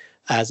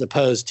 As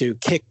opposed to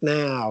kick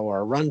now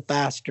or run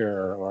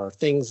faster or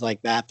things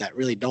like that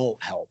really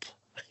don't help.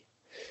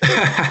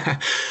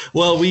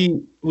 Well,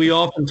 we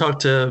often talk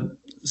to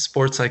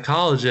sports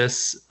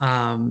psychologists,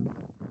 and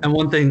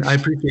one thing I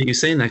appreciate you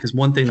saying that, because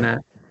one thing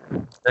that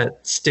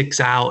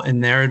sticks out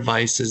in their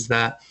advice is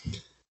that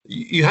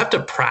you have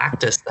to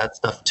practice that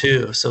stuff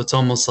too. So it's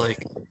almost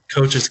like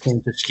coaches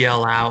can't just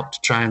yell out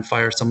to try and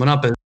fire someone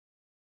up. It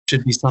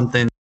should be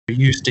something they're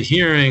used to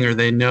hearing, or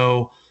they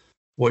know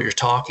what you're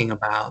talking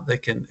about.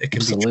 It can be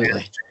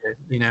translated.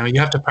 You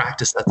have to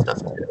practice that stuff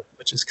too,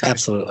 which is kind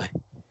absolutely.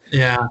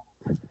 Yeah.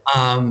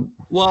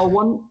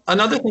 Well,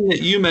 another thing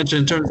that you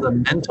mentioned in terms of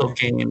the mental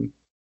game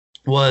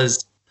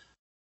was,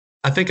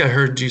 I think I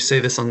heard you say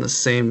this on the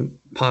same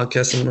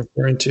podcast I'm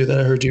referring to that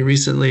I heard you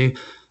recently.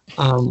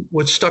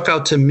 What stuck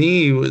out to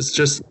me was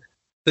just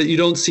that you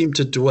don't seem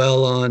to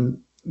dwell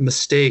on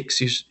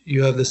mistakes.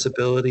 You have this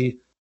ability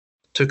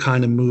to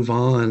kind of move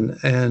on.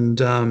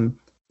 And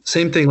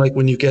same thing, like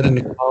when you get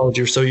into college,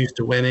 you're so used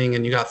to winning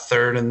and you got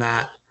third in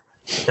that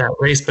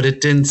race, but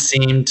it didn't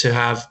seem to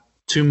have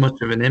too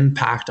much of an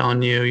impact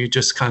on you. You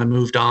just kind of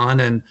moved on.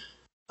 And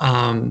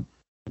do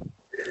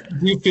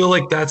you feel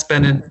like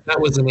that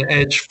was an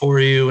edge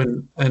for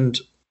you? And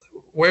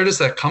where does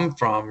that come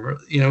from?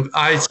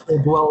 I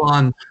still dwell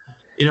on,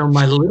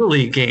 my Little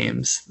League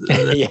games.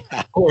 Yeah.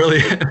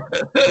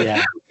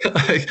 Yeah.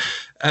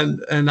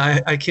 and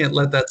I can't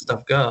let that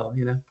stuff go,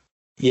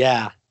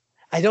 Yeah.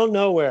 I don't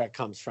know where it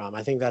comes from.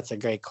 I think that's a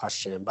great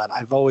question, but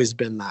I've always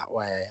been that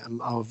way.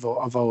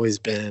 I've always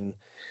been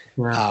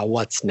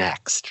what's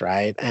next,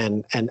 right?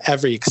 And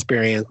every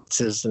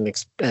experience is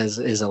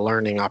a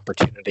learning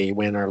opportunity,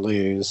 win or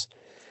lose.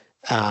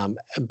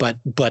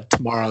 But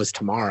tomorrow's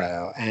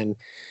tomorrow. And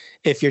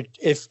if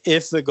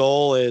the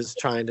goal is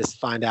trying to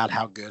find out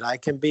how good I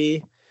can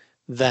be,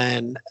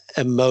 then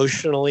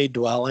emotionally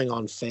dwelling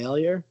on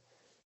failure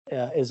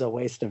is a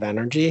waste of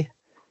energy.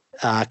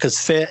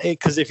 Because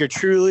if you're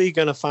truly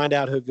going to find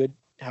out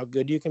how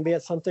good you can be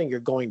at something, you're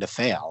going to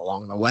fail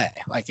along the way.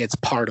 Like it's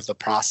part of the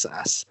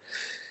process.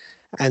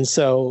 And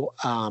so,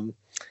 I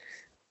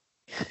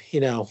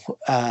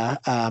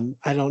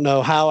don't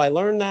know how I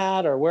learned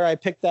that or where I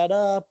picked that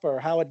up or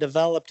how it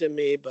developed in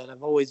me, but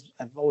I've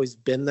always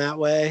been that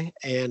way.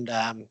 And,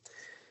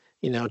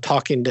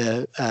 talking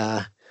to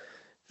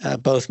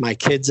both my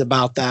kids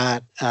about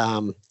that,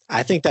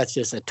 I think that's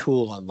just a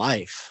tool in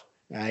life.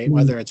 Right? Mm-hmm.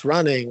 Whether it's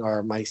running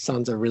or my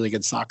son's a really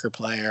good soccer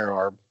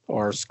player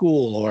or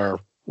school or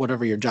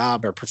whatever your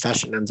job or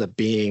profession ends up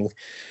being,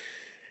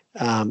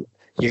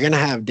 you're going to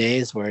have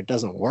days where it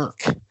doesn't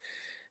work.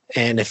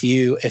 And if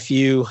you, it's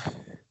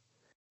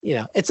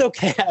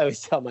okay. I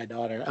always tell my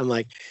daughter, I'm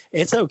like,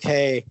 it's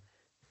okay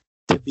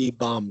to be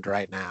bummed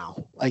right now.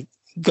 Like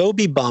go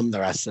be bummed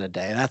the rest of the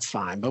day. That's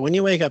fine. But when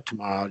you wake up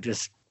tomorrow,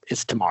 it's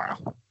tomorrow.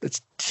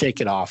 Let's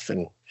shake it off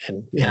and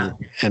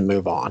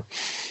move on.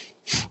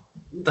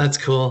 That's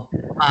cool.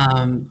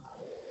 I'm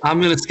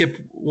going to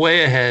skip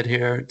way ahead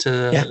here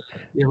to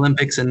the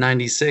Olympics in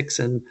 '96.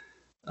 And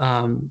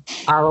I'll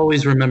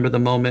always remember the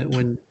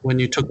moment when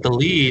you took the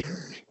lead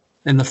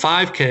in the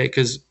 5K,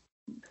 because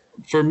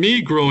for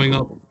me growing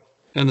up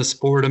in the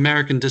sport,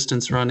 American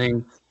distance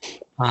running,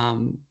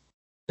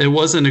 it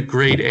wasn't a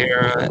great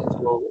era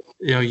until,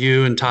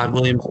 you and Todd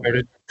Williams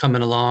started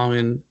coming along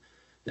and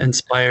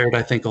inspired,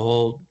 I think, a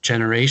whole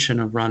generation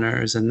of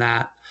runners. And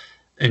that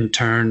in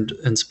turn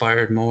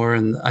inspired more.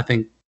 And I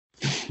think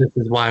this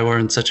is why we're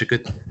in such a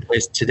good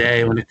place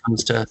today when it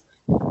comes to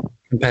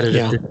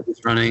competitive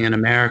distance running in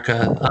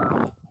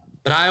America.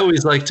 But I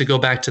always like to go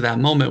back to that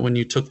moment when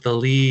you took the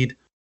lead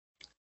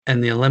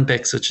in the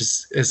Olympics, which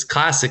is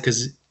classic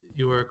because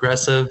you were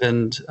aggressive.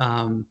 And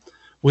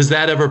was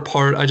that ever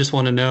part? I just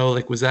want to know,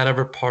 like, was that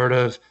ever part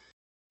of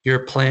your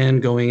plan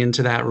going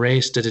into that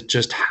race? Did it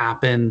just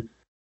happen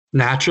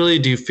naturally?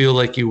 Do you feel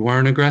like you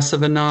weren't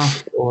aggressive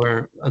enough?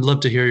 Or I'd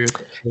love to hear your.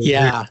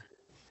 Yeah,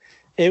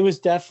 it was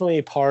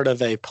definitely part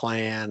of a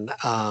plan.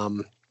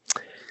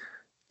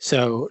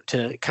 So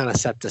to kind of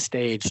set the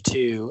stage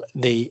too,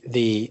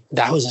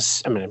 that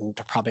was, I mean,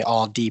 they're probably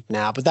all deep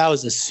now, but that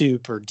was a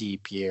super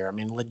deep year. I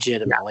mean,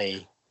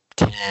 legitimately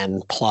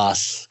 10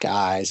 plus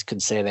guys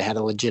could say they had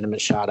a legitimate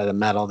shot at a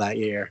medal that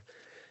year.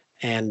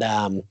 And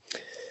back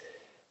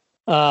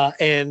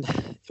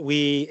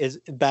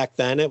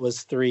then it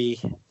was three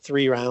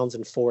rounds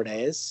in 4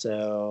 days.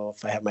 So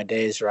if I have my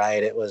days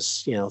right, it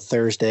was,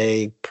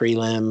 Thursday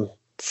prelim,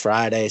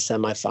 Friday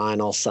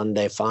semifinal,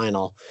 Sunday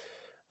final.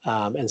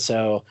 And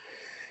so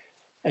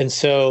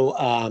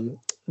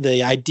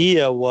the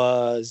idea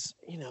was,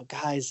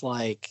 guys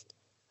like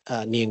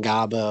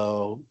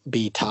Niangabo,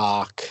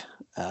 Bitok,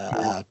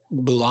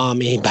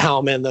 Bulami,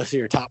 Bauman, those are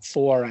your top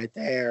four right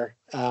there.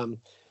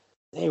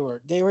 They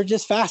were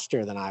just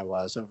faster than I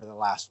was over the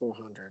last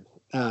 400.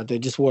 They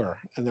just were,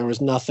 and there was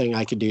nothing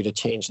I could do to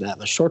change that in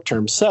the short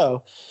term.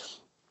 So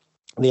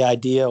the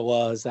idea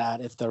was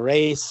that if the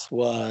race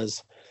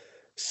was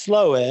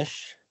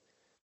slowish,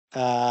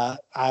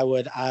 I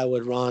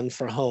would run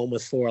for home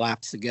with 4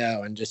 laps to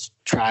go and just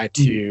try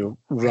to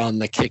run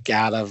the kick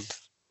out of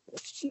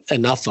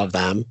enough of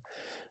them.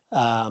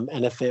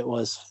 And if it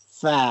was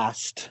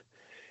fast,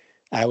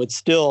 I would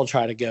still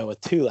try to go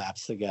with 2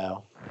 laps to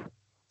go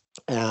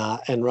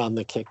and run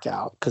the kick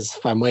out. Because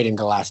if I'm waiting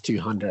the last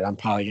 200, I'm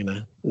probably going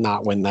to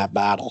not win that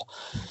battle.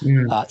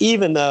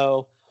 Even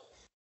though,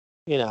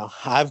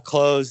 I've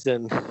closed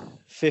in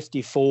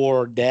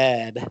 54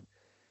 dead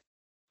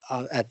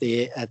at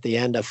the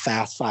end of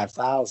fast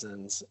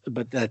 5,000s,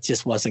 but that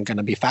just wasn't going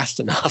to be fast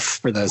enough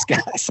for those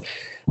guys.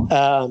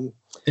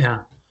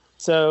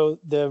 So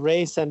the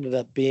race ended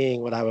up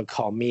being what I would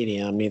call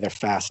medium, neither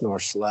fast nor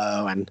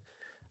slow. And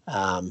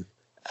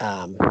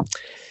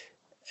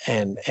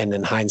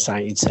in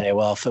hindsight, you'd say,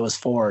 well, if it was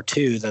 4 or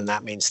 2, then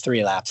that means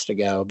 3 laps to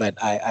go. But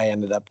I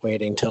ended up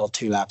waiting till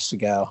 2 laps to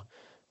go.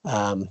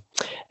 And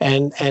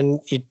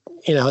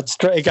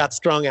it got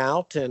strung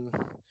out, and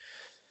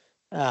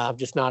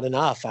just not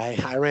enough.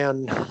 I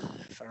ran,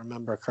 if I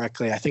remember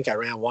correctly, I think I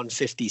ran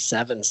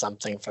 157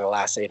 something for the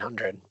last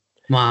 800.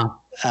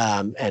 Wow.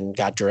 And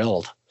got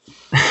drilled.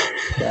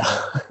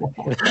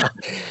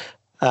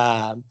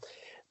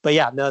 But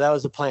yeah, no, that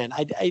was the plan.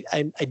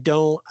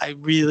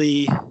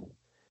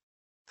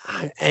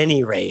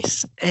 Any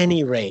race,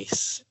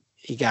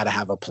 you got to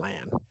have a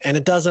plan, and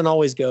it doesn't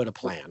always go to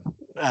plan.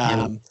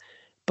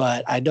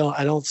 But I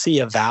don't see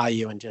a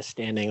value in just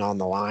standing on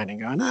the line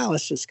and going,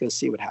 let's just go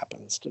see what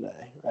happens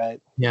today.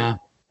 Right. Yeah.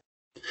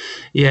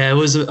 Yeah.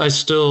 I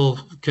still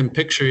can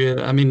picture it.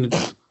 I mean,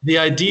 the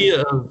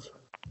idea of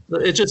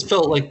it just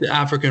felt like the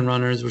African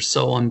runners were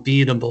so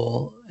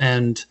unbeatable.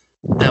 And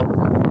that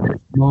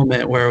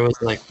moment where it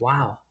was like,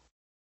 wow,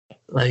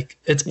 like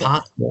it's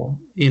possible.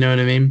 You know what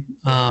I mean?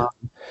 I'll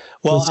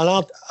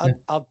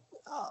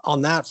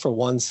on that for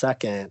 1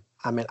 second.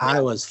 I mean, I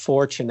was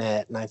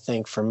fortunate, and I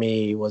think for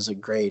me was a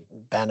great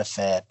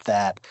benefit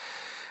that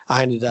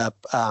I ended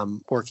up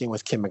working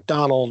with Kim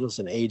McDonald, who's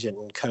an agent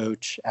and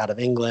coach out of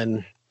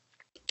England,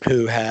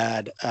 who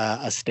had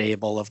a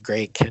stable of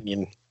great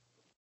Kenyan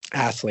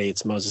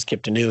athletes, Moses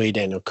Kiptanui,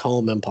 Daniel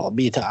Coleman, Paul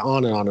Bita,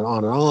 on and on and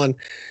on and on.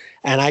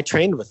 And I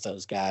trained with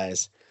those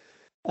guys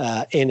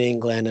in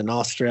England and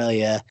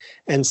Australia.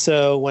 And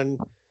so when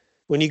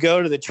you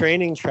go to the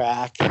training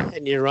track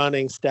and you're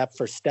running step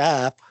for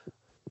step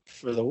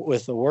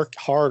with the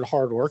hard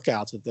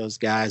workouts with those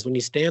guys, when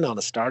you stand on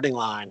a starting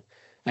line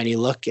and you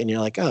look and you're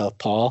like, oh,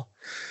 Paul,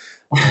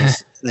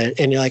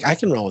 and you're like, I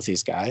can run with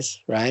these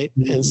guys, right?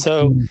 And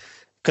so,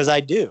 because I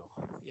do,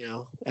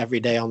 every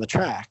day on the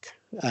track.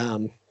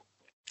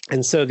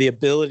 And so the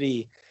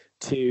ability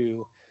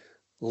to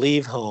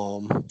leave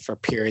home for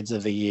periods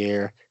of the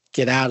year,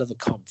 get out of the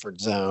comfort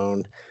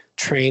zone,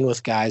 train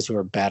with guys who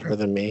are better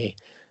than me,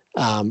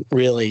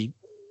 really,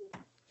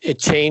 it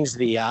changed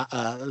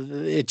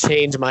it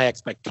changed my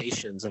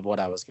expectations of what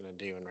I was going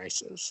to do in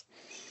races.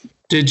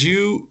 Did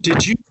you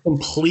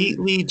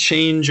completely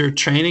change your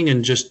training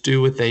and just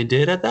do what they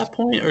did at that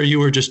point, or you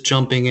were just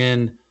jumping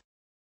in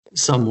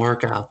some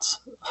workouts?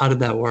 How did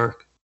that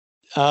work?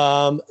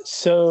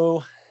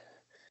 So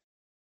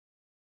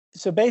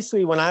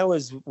basically, when I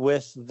was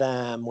with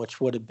them, which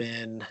would have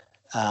been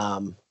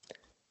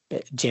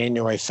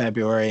January,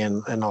 February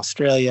in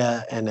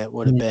Australia, and it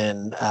would have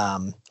been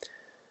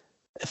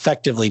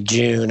effectively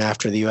June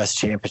after the U.S.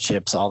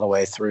 Championships all the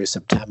way through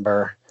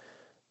September,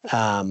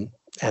 and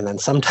then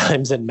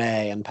sometimes in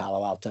May in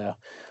Palo Alto,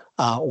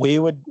 we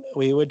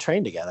would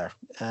train together.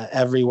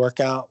 Every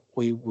workout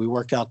we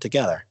worked out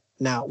together.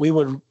 Now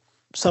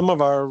some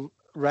of our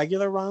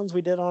regular runs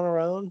we did on our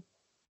own.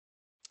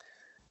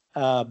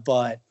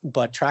 But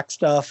track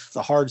stuff,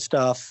 the hard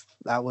stuff,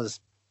 that was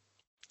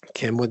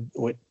Kim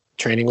would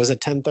training was at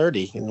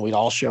 10:30, and we'd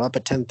all show up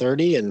at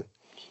 10:30, and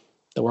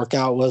the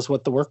workout was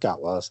what the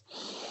workout was.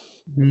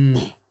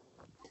 Mm.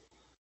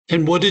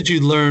 And what did you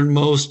learn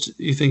most,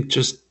 you think,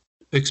 just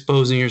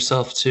exposing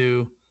yourself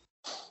to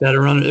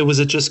better run? Was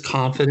it just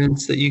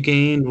confidence that you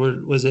gained?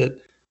 Was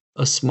it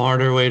a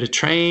smarter way to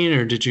train,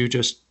 or did you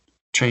just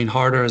train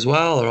harder as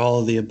well, or all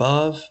of the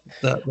above?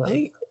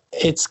 I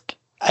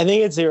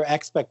think it's your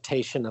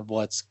expectation of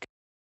what's,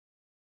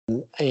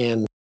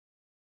 and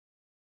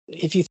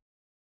if you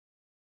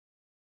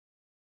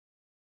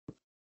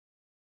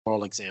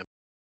world example,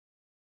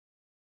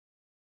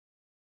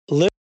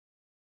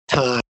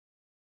 time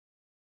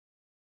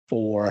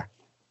for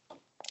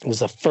it was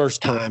the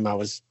first time I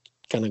was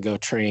going to go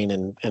train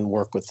and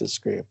work with this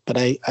group. But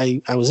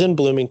I was in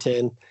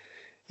Bloomington,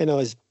 and I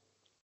was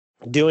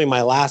doing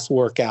my last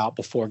workout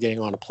before getting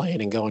on a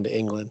plane and going to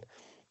England.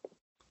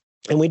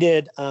 And we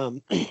did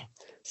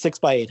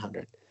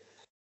 6x800.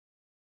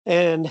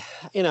 And,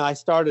 I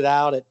started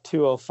out at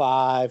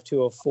 205,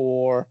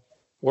 204,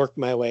 worked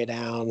my way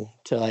down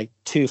to like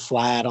 2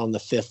 flat on the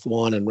 5th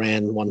one and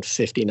ran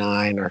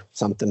 159 or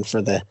something for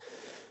the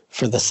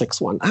 6th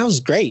one. That was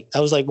great.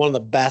 That was like one of the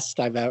best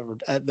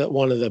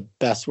one of the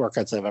best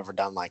workouts I've ever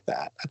done like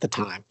that at the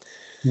time.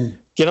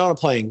 Get on a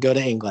plane, go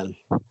to England.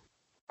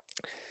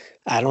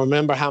 I don't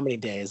remember how many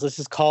days. Let's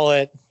just call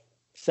it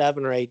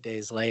 7 or 8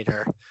 days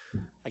later.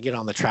 I get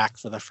on the track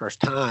for the first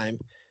time,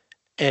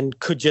 and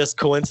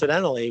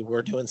coincidentally,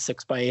 we're doing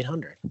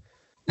 6x800.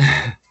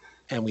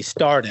 And we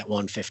start at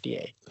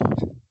 158.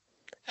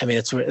 I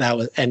mean,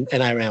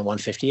 and I ran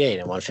 158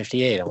 and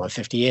 158 and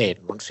 158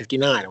 and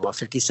 159 and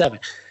 157.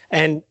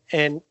 And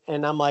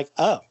I'm like,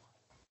 oh,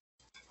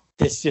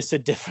 this is just a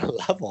different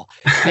level.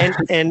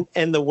 And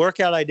the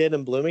workout I did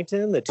in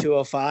Bloomington, the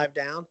 205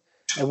 down,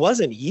 it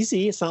wasn't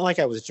easy. It's not like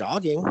I was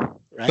jogging,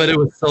 right? But it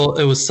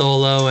was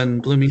solo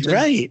in Bloomington.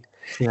 Right.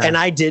 Yeah. And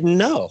I didn't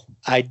know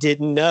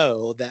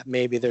that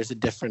maybe there's a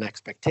different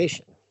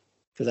expectation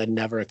because I'd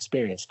never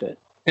experienced it.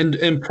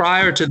 And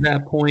prior to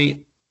that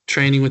point,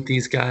 training with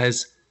these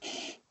guys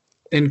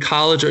in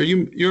college,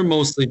 you're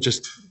mostly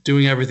just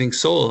doing everything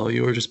solo.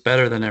 You were just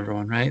better than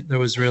everyone, right? There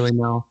was really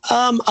no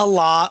a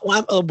lot.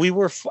 Well,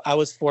 I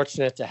was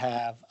fortunate to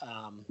have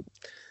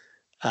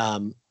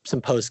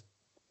some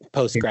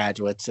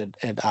postgraduates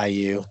at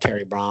IU,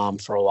 Terry Brom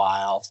for a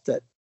while.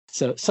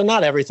 So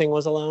not everything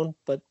was alone,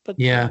 but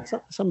yeah,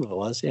 some of it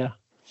was, yeah.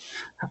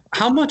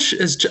 How much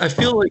I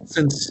feel like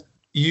since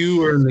you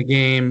were in the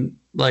game,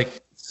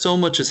 like so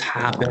much has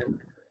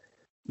happened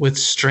with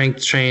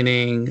strength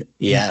training,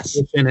 yes,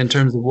 in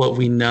terms of what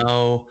we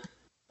know.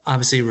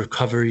 Obviously,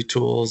 recovery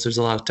tools. There's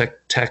a lot of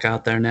tech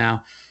out there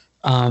now.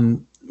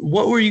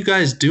 What were you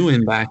guys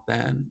doing back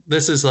then?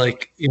 This is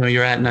like,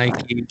 you're at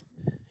Nike,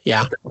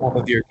 yeah, at the top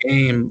of your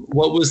game.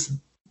 What was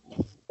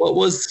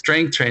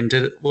strength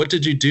training? What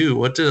did you do?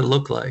 What did it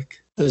look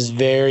like? It was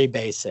very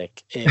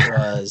basic. It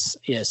was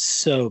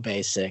so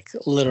basic.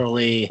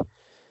 Literally,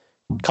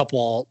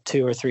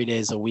 2 or 3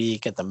 days a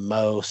week at the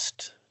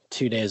most.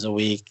 2 days a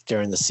week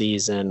during the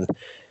season.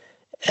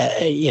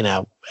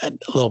 A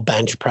little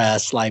bench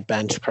press, light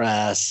bench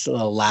press, a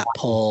little lat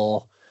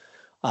pull,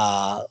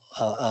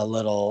 a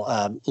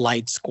little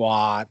light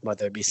squat,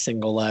 whether it be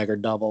single leg or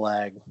double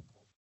leg.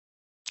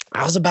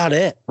 That was about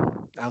it.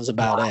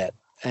 It.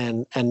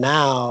 And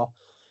now,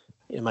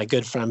 my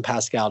good friend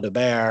Pascal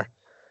Dubert,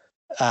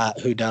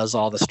 who does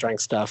all the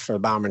strength stuff for the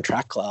Bowerman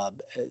Track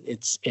Club,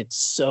 it's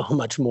so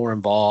much more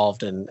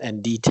involved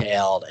and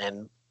detailed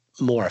and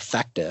more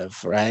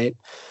effective, right?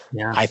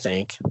 Yeah, I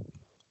think.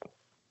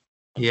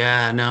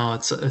 Yeah, no,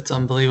 it's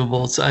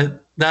unbelievable.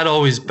 That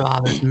always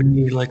bothers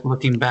me, like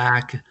looking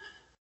back,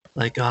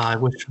 like, I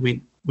wish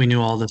we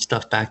knew all this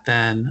stuff back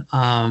then.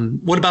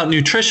 What about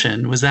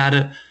nutrition? Was that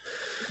a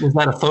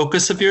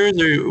focus of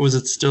yours, or was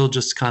it still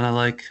just kind of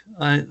like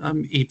I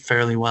eat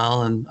fairly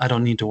well and I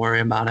don't need to worry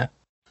about it?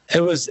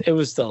 It was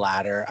the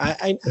latter.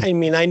 I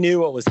mean, I knew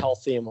what was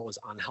healthy and what was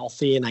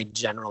unhealthy, and I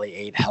generally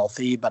ate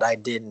healthy, but I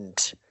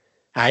didn't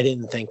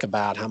think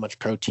about how much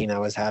protein I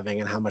was having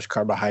and how much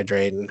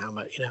carbohydrate and how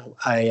much,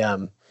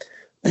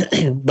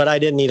 but I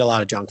didn't eat a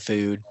lot of junk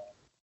food.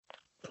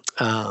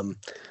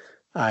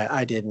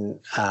 I didn't,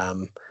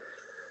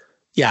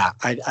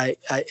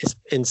 it's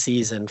in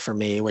season for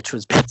me, which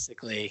was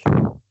basically,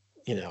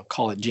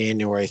 call it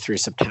January through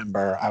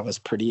September. I was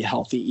pretty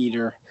healthy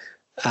eater,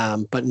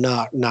 but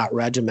not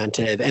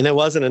regimented. And it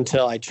wasn't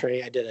until I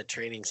did a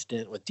training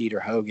stint with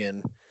Dieter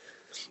Hogan,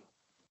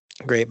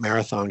 great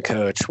marathon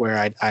coach,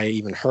 where I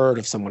even heard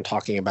of someone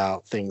talking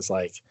about things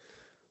like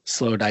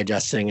slow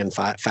digesting and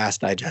fast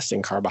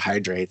digesting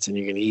carbohydrates, and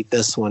you can eat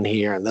this one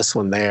here and this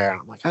one there.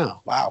 I'm like,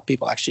 oh wow,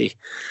 people actually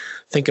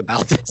think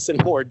about this in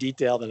more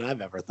detail than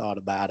I've ever thought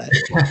about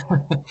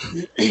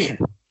it.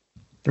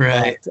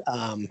 Right.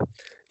 But,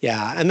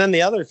 yeah. And then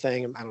the other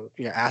thing, I don't know if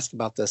you're asked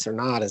about this or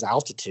not, is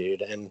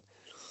altitude. And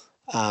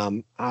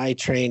I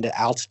trained at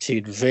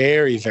altitude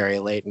very, very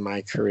late in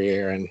my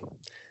career. And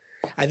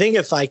I think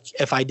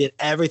if I did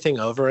everything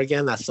over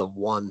again, that's the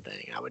one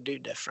thing I would do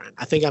different.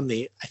 I think I'm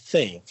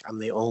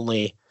the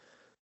only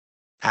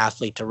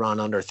athlete to run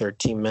under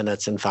 13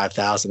 minutes in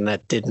 5,000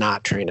 that did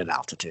not train at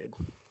altitude.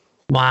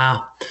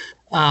 Wow.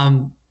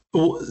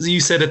 You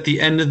said at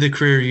the end of the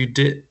career you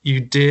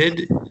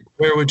did.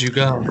 Where would you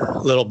go? A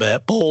little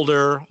bit.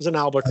 Boulder. I was in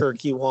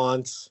Albuquerque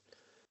once.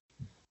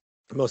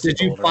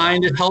 Did you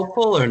find it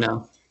helpful or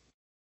no?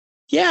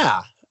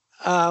 Yeah.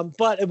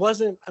 But it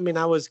wasn't,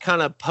 I was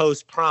kind of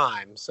post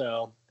prime,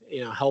 so,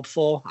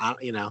 helpful.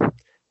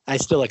 I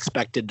still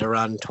expected to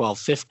run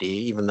 1250,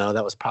 even though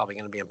that was probably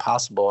going to be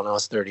impossible when I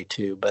was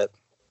 32, but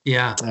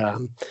yeah,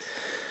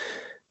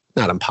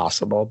 not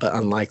impossible, but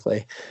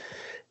unlikely.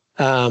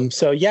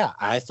 So yeah,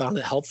 I found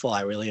it helpful.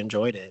 I really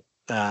enjoyed it.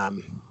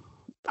 I'm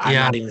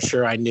not even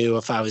sure I knew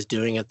if I was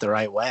doing it the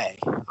right way,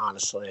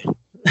 honestly.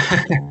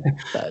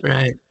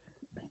 Right.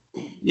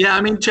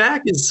 Yeah.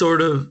 Jack is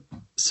sort of,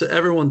 so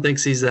everyone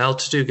thinks he's the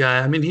altitude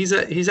guy.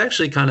 He's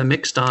actually kind of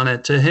mixed on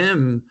it. To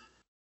him,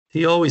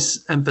 he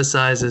always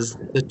emphasizes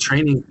the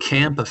training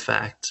camp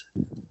effect,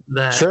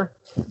 that sure,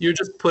 you're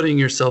just putting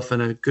yourself in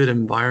a good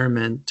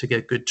environment to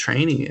get good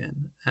training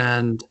in,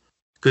 and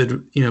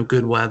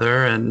good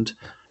weather. And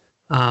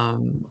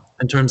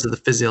in terms of the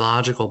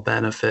physiological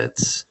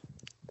benefits,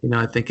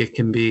 I think it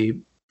can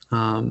be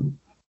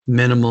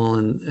minimal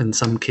in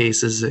some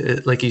cases.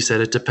 Like you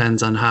said, it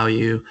depends on how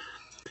you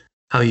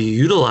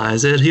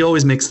utilize it. He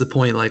always makes the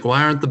point, like,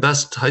 why aren't the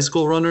best high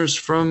school runners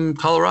from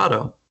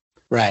Colorado?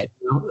 Right.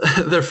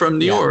 They're from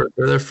New York,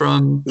 or they're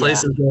from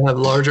places that have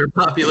larger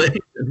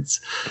populations.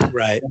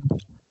 Right.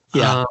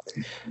 Yeah.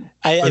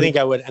 I think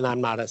I would, and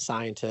I'm not a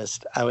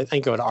scientist, I would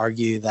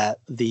argue that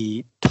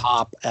the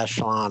top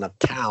echelon of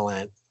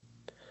talent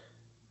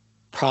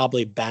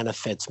probably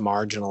benefits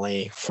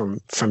marginally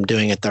from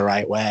doing it the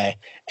right way.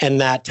 And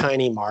that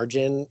tiny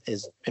margin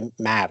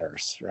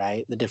matters,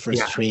 right? The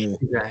difference between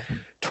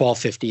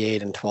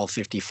 1258 and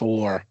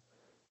 1254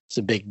 is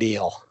a big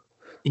deal.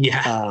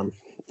 Yeah.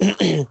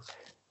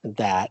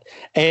 That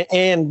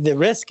and the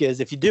risk is,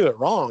 if you do it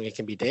wrong, it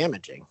can be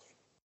damaging.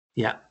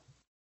 Yeah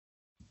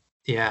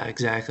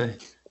exactly.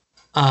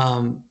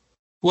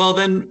 Well,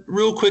 then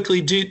real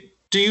quickly, do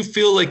you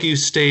feel like you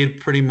stayed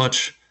pretty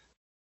much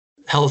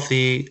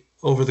healthy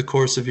over the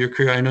course of your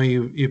career? I know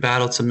you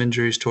battled some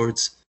injuries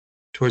towards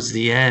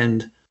the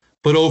end,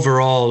 but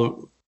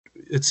overall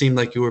it seemed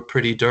like you were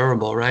pretty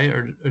durable, right?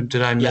 Or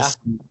did I miss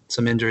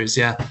some injuries?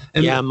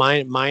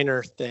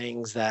 Minor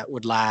things that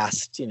would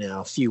last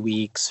a few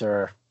weeks,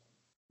 or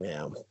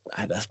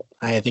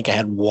I think I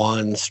had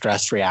one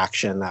stress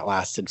reaction that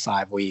lasted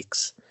 5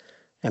 weeks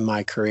in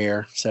my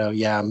career. So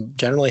yeah, I'm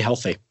generally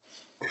healthy.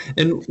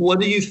 And what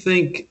do you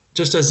think,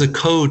 just as a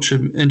coach,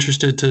 I'm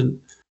interested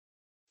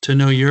to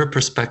know your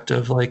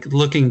perspective, like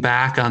looking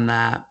back on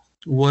that,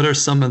 what are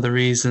some of the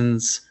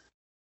reasons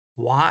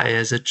why?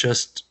 Is it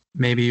just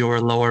maybe your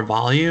lower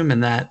volume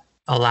and that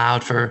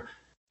allowed for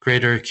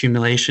greater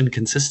accumulation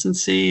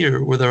consistency,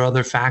 or were there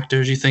other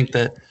factors you think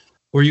that,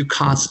 were you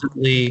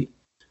constantly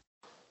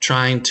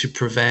trying to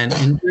prevent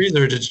injuries,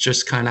 or did it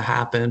just kind of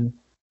happen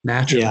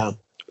naturally? Yeah.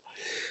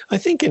 I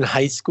think in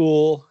high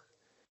school,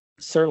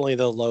 certainly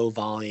the low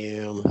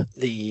volume,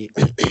 the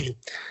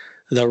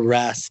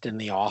rest in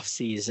the off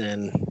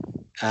season,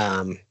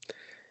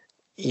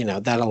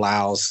 that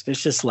allows,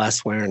 there's just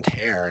less wear and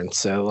tear. And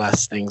so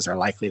less things are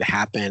likely to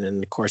happen.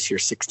 And of course you're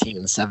 16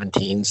 and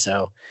 17.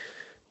 So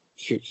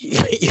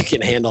you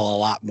can handle a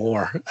lot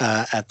more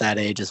at that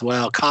age as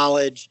well.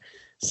 College,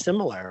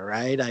 similar,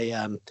 right?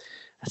 I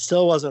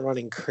still wasn't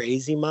running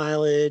crazy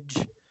mileage.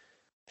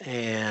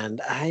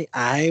 And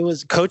I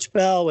was, Coach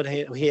Bell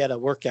he had a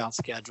workout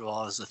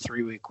schedule. It was a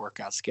 3-week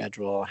workout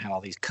schedule, had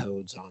all these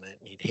codes on it.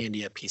 And he'd hand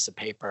you a piece of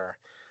paper.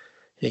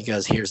 He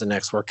goes, here's the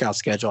next workout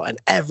schedule. And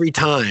every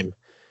time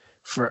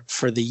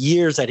for the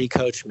years that he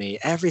coached me,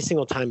 every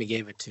single time he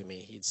gave it to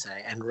me, he'd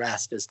say, and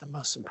rest is the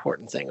most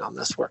important thing on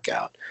this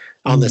workout,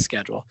 on this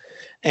schedule.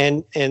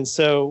 And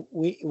so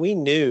we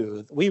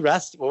knew we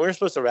rest when we were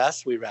supposed to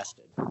rest, we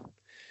rested.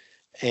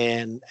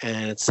 And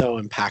it's so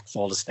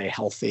impactful to stay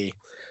healthy.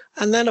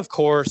 And then, of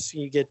course,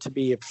 you get to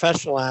be a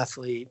professional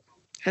athlete,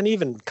 and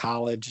even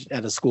college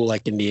at a school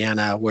like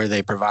Indiana, where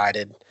they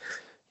provided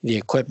the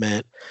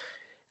equipment.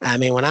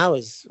 When I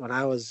was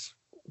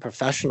a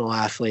professional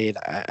athlete,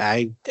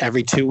 I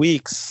every 2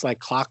 weeks, like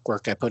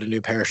clockwork, I put a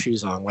new pair of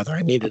shoes on, whether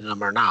I needed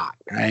them or not.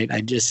 Right?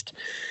 I just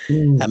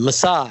had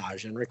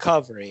massage and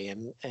recovery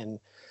and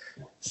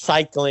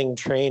cycling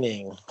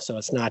training, so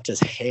it's not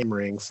just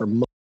hammering for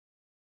months.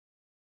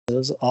 It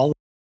was all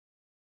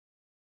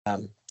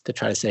to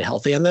try to stay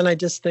healthy. And then I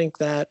just think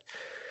that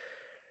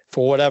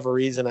for whatever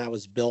reason, I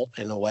was built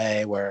in a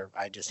way where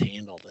I just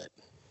handled it.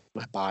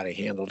 My body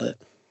handled it.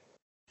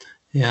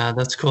 Yeah,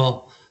 that's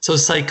cool. So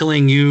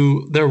cycling,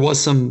 you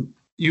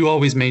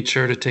always made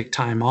sure to take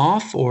time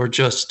off, or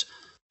just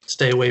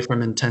stay away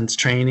from intense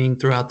training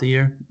throughout the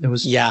year? It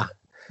was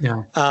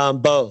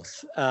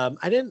both.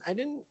 I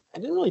didn't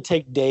really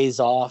take days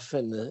off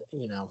in the,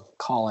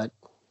 call it,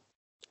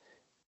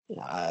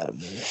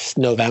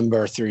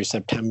 November through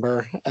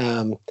September.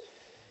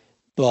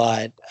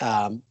 But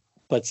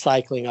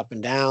cycling up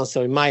and down.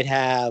 So we might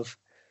have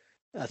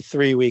a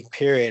 3-week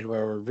period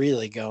where we're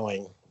really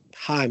going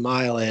high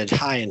mileage,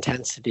 high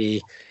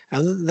intensity.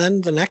 And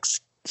then the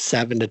next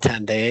 7 to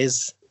 10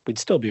 days, we'd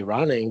still be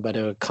running, but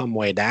it would come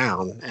way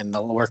down and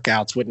the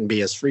workouts wouldn't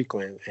be as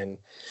frequent. And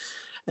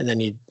then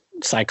you'd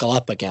cycle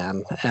up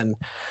again. And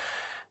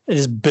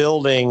just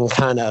building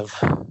kind of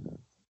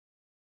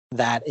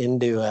that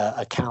into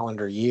a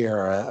calendar year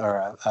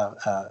or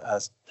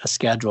a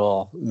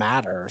schedule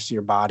matters.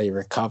 Your body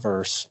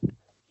recovers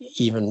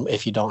even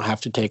if you don't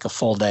have to take a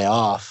full day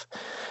off.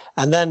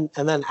 And then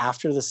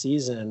after the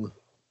season,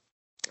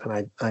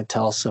 and I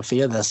tell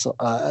Sophia this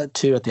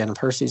too at the end of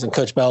her season,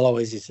 Coach Bell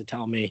always used to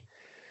tell me,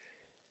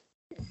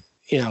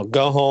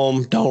 go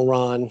home, don't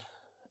run,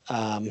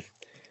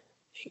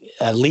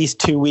 at least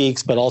 2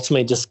 weeks, but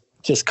ultimately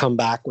just come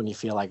back when you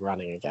feel like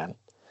running again.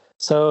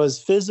 So it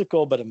was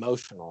physical but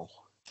emotional,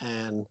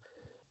 and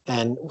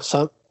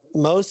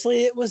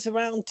mostly it was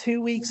around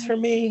 2 weeks for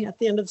me at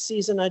the end of the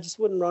season. I just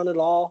wouldn't run at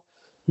all.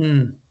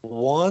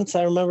 Once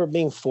I remember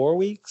being 4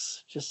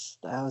 weeks,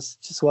 I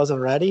wasn't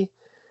ready.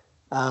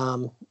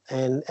 And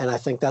I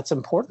think that's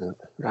important,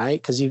 right?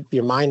 Because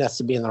your mind has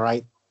to be in the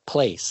right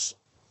place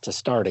to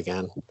start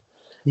again.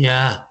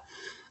 Yeah.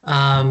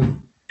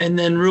 And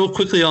then real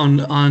quickly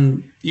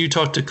on you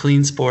talked to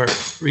Clean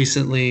Sport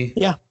recently.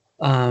 Yeah.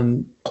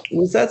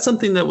 Was that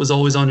something that was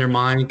always on your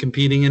mind,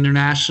 competing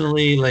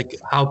internationally? Like,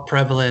 how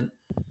prevalent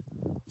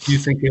do you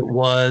think it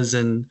was?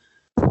 And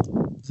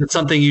is it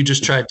something you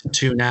just tried to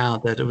tune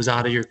out, that it was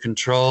out of your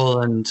control?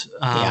 And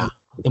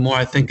the more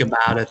I think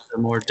about it, the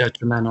more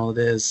detrimental it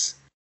is.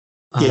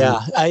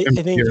 I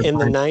think in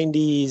the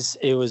 90s,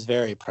 it was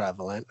very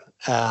prevalent.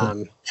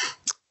 And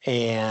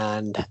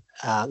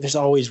there's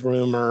always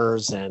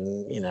rumors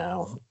and,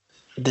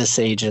 this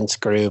agent's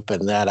group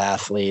and that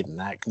athlete and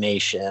that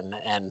nation.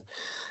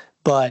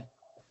 But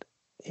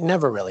you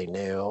never really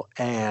knew.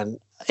 And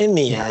in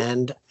the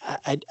end,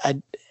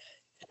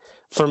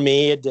 for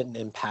me, it didn't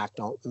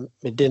impact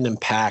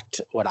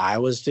what I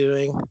was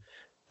doing.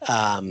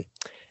 And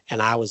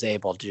I was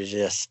able to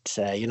just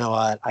say, you know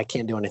what, I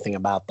can't do anything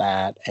about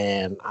that.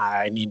 And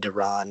I need to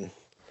run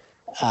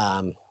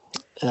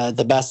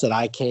the best that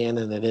I can.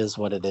 And it is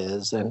what it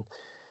is. And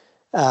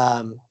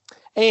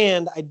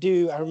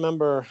I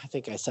remember, I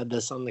think I said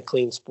this on the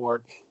Clean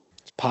Sport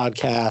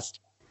podcast.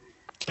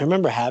 I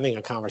remember having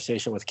a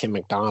conversation with Kim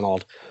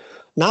McDonald,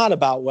 not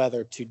about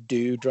whether to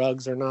do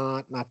drugs or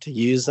not to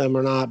use them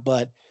or not,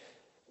 but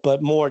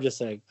more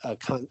just a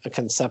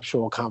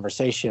conceptual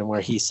conversation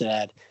where he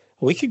said,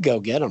 we could go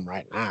get them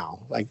right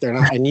now. Like, they're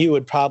not, and you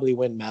would probably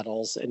win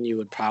medals and you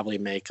would probably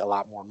make a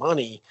lot more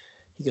money.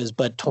 He goes,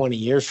 but 20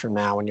 years from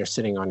now, when you're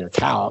sitting on your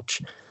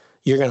couch,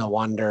 you're going to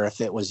wonder if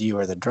it was you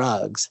or the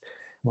drugs.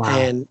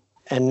 Wow.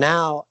 And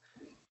now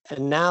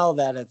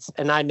that it's,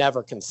 and I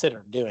never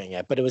considered doing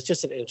it, but it was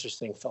just an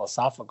interesting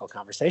philosophical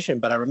conversation.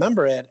 But I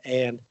remember it,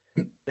 and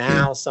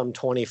now some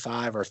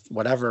 25 or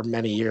whatever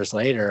many years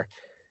later,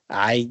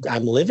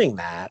 I'm living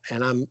that,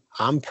 and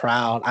I'm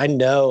proud. I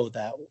know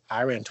that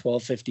I ran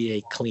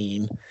 12:58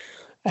 clean,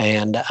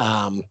 and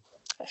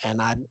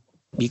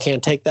you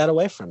can't take that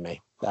away from me.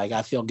 Like,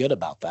 I feel good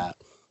about that.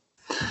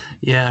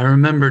 Yeah, I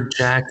remember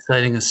Jack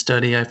citing a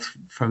study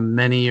from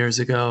many years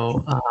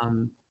ago.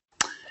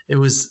 It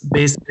was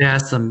basically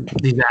asked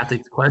these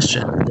athletes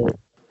question: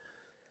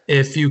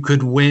 if you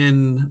could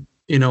win,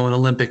 an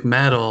Olympic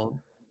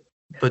medal,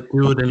 but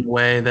do it in a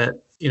way that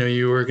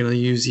you were going to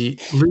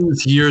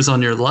lose years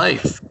on your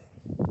life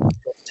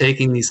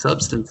taking these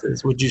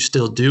substances, would you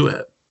still do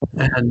it?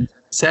 And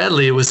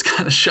sadly, it was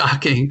kind of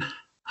shocking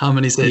how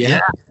many said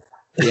yeah.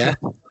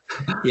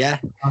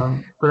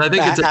 But I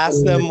think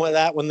ask them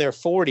that when they're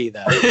 40,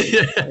 though.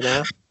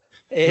 Yeah.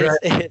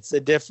 It's a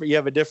different. You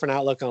have a different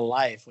outlook on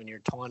life when you're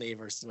 20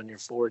 versus when you're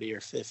 40 or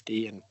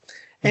 50,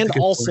 and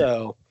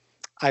also,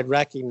 I'd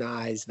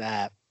recognize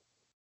that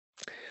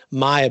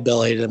my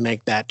ability to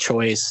make that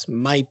choice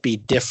might be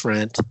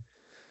different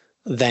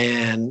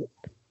than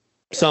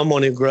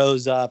someone who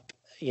grows up,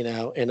 in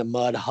a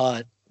mud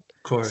hut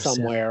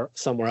somewhere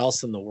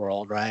else in the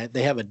world, right?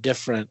 They have a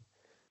different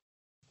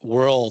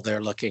world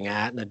they're looking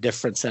at and a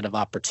different set of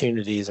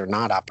opportunities or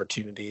not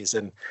opportunities.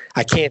 And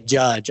I can't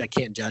judge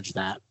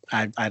that.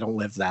 I don't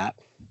live that.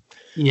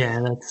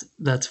 Yeah,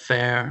 that's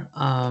fair.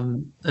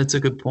 That's a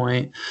good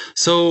point.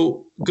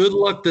 So good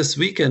luck this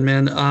weekend,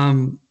 man.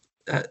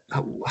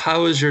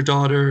 How is your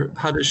daughter?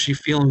 How does she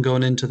feel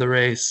going into the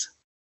race?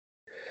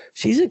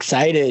 She's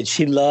excited.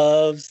 She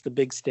loves the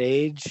big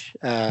stage.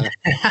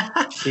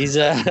 She's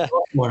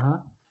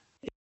more,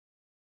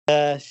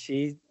 huh?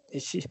 She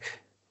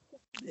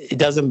it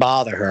doesn't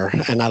bother her,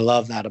 and I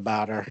love that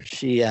about her.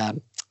 She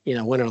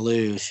win or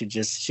lose,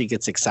 she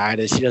gets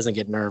excited. She doesn't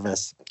get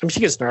nervous. I mean,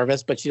 she gets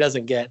nervous, but it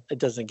doesn't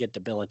get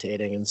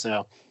debilitating. And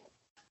so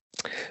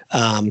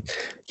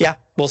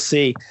we'll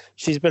see.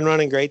 She's been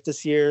running great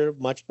this year,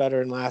 much better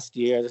than last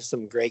year. There's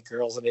some great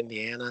girls in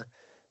Indiana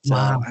So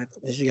Wow.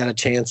 she got a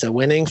chance at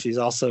winning. She's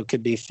also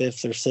could be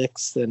 5th or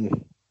 6th,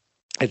 and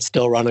I'd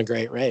still run a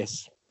great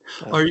race.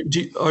 So.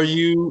 Do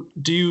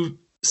you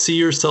see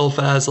yourself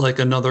as like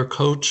another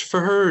coach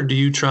for her, or do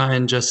you try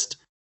and just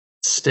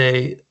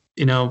stay,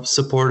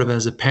 supportive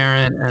as a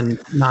parent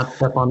and not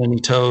step on any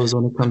toes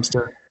when it comes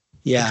to?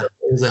 Yeah.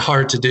 Is it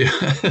hard to do?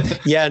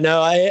 Yeah,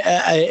 no,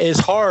 it's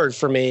hard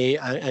for me.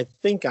 I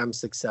think I'm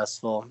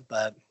successful,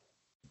 but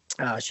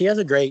she has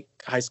a great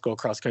high school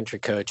cross country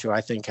coach who I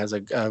think has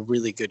a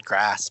really good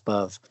grasp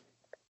of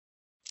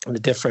the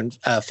different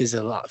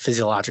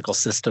physiological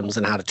systems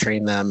and how to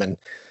train them.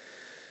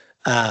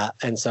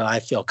 And so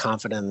I feel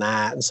confident in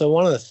that. And so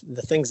one of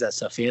the things that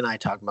Sophia and I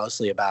talk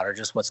mostly about are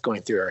just what's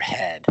going through her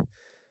head,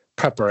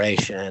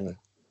 preparation,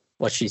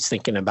 what she's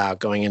thinking about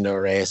going into a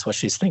race, what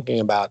she's thinking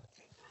about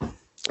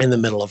in the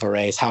middle of a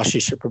race, how she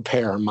should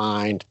prepare her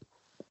mind.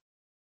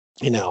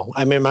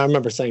 I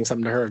remember saying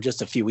something to her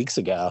just a few weeks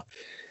ago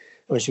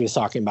when she was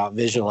talking about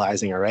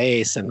visualizing a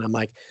race. And I'm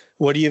like,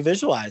 what are you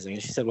visualizing?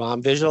 And she said, well,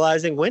 I'm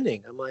visualizing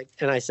winning. I'm like,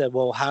 and I said,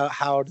 well,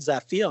 how does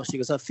that feel? She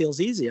goes, that feels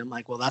easy. I'm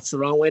like, well, that's the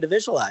wrong way to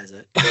visualize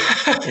it.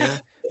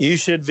 You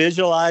should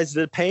visualize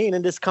the pain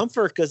and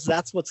discomfort because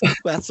that's what's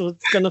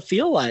going to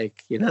feel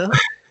like,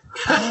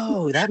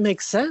 Oh, that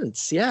makes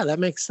sense. Yeah, that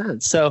makes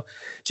sense. So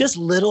just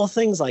little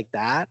things like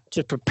that,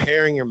 just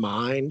preparing your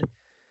mind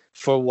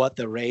for what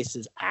the race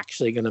is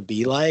actually going to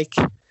be like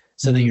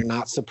so that you're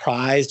not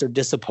surprised or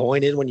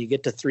disappointed when you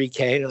get to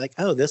 3K and you're like,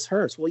 oh, this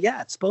hurts. Well, yeah,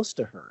 it's supposed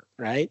to hurt,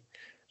 right?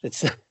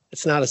 It's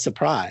not a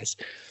surprise.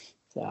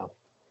 So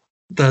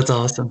that's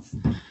awesome.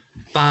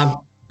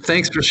 Bob,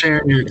 thanks for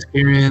sharing your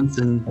experience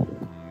and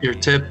your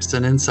tips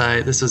and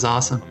insight. This is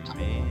awesome.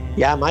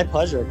 Yeah, my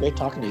pleasure. Great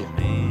talking to you.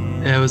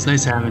 Yeah, it was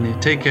nice having you.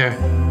 Take care.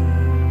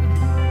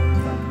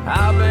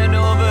 I've been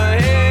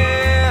over here.